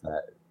them. past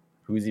that.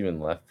 Who's even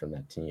left from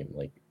that team?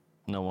 Like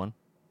No one.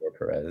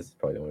 Perez,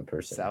 probably the only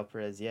person. Sal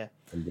Perez, yeah.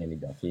 And Danny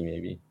Duffy,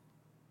 maybe.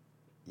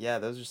 Yeah,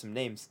 those are some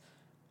names.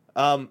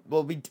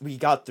 Well, we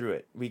got through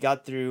it. We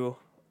got through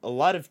a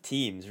lot of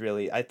teams,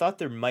 really. I thought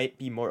there might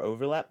be more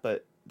overlap,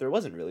 but there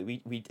wasn't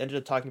really. We ended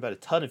up talking about a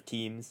ton of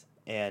teams,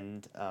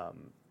 and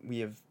we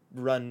have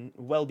run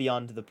well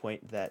beyond the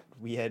point that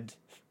we had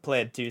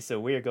planned to. So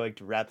we are going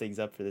to wrap things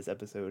up for this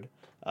episode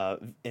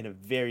in a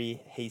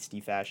very hasty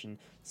fashion.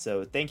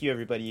 So thank you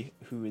everybody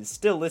who is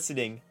still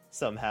listening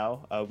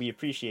somehow. We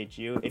appreciate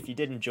you. If you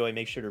did enjoy,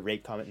 make sure to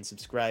rate, comment, and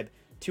subscribe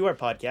to our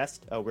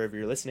podcast wherever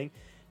you're listening,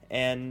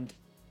 and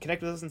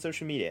connect with us on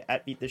social media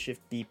at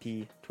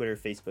BeatTheShiftDP, Twitter,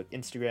 Facebook,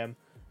 Instagram.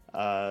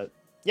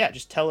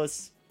 Just tell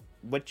us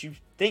what you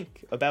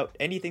think about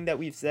anything that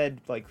we've said.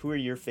 Like, who are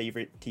your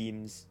favorite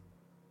teams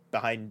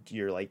behind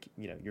your, like,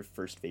 you know, your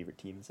first favorite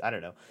teams? I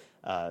don't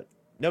know.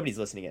 Nobody's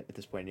listening at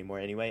this point anymore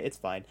anyway. It's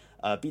fine.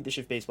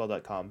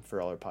 BeatTheShiftBaseball.com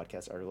for all our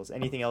podcast articles.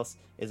 Anything else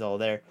is all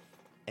there.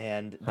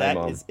 And that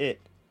is it.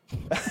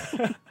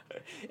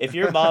 If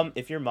your mom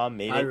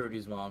made Hi, it,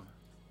 Rudy's mom.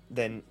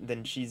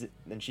 then she's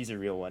a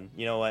real one.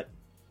 You know what?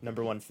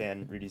 Number one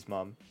fan, Rudy's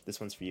mom.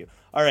 This one's for you.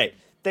 All right.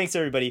 Thanks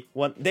everybody.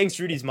 Thanks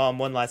Rudy's mom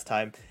one last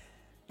time.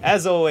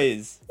 As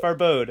always,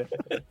 Farbode.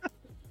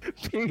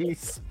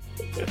 Peace.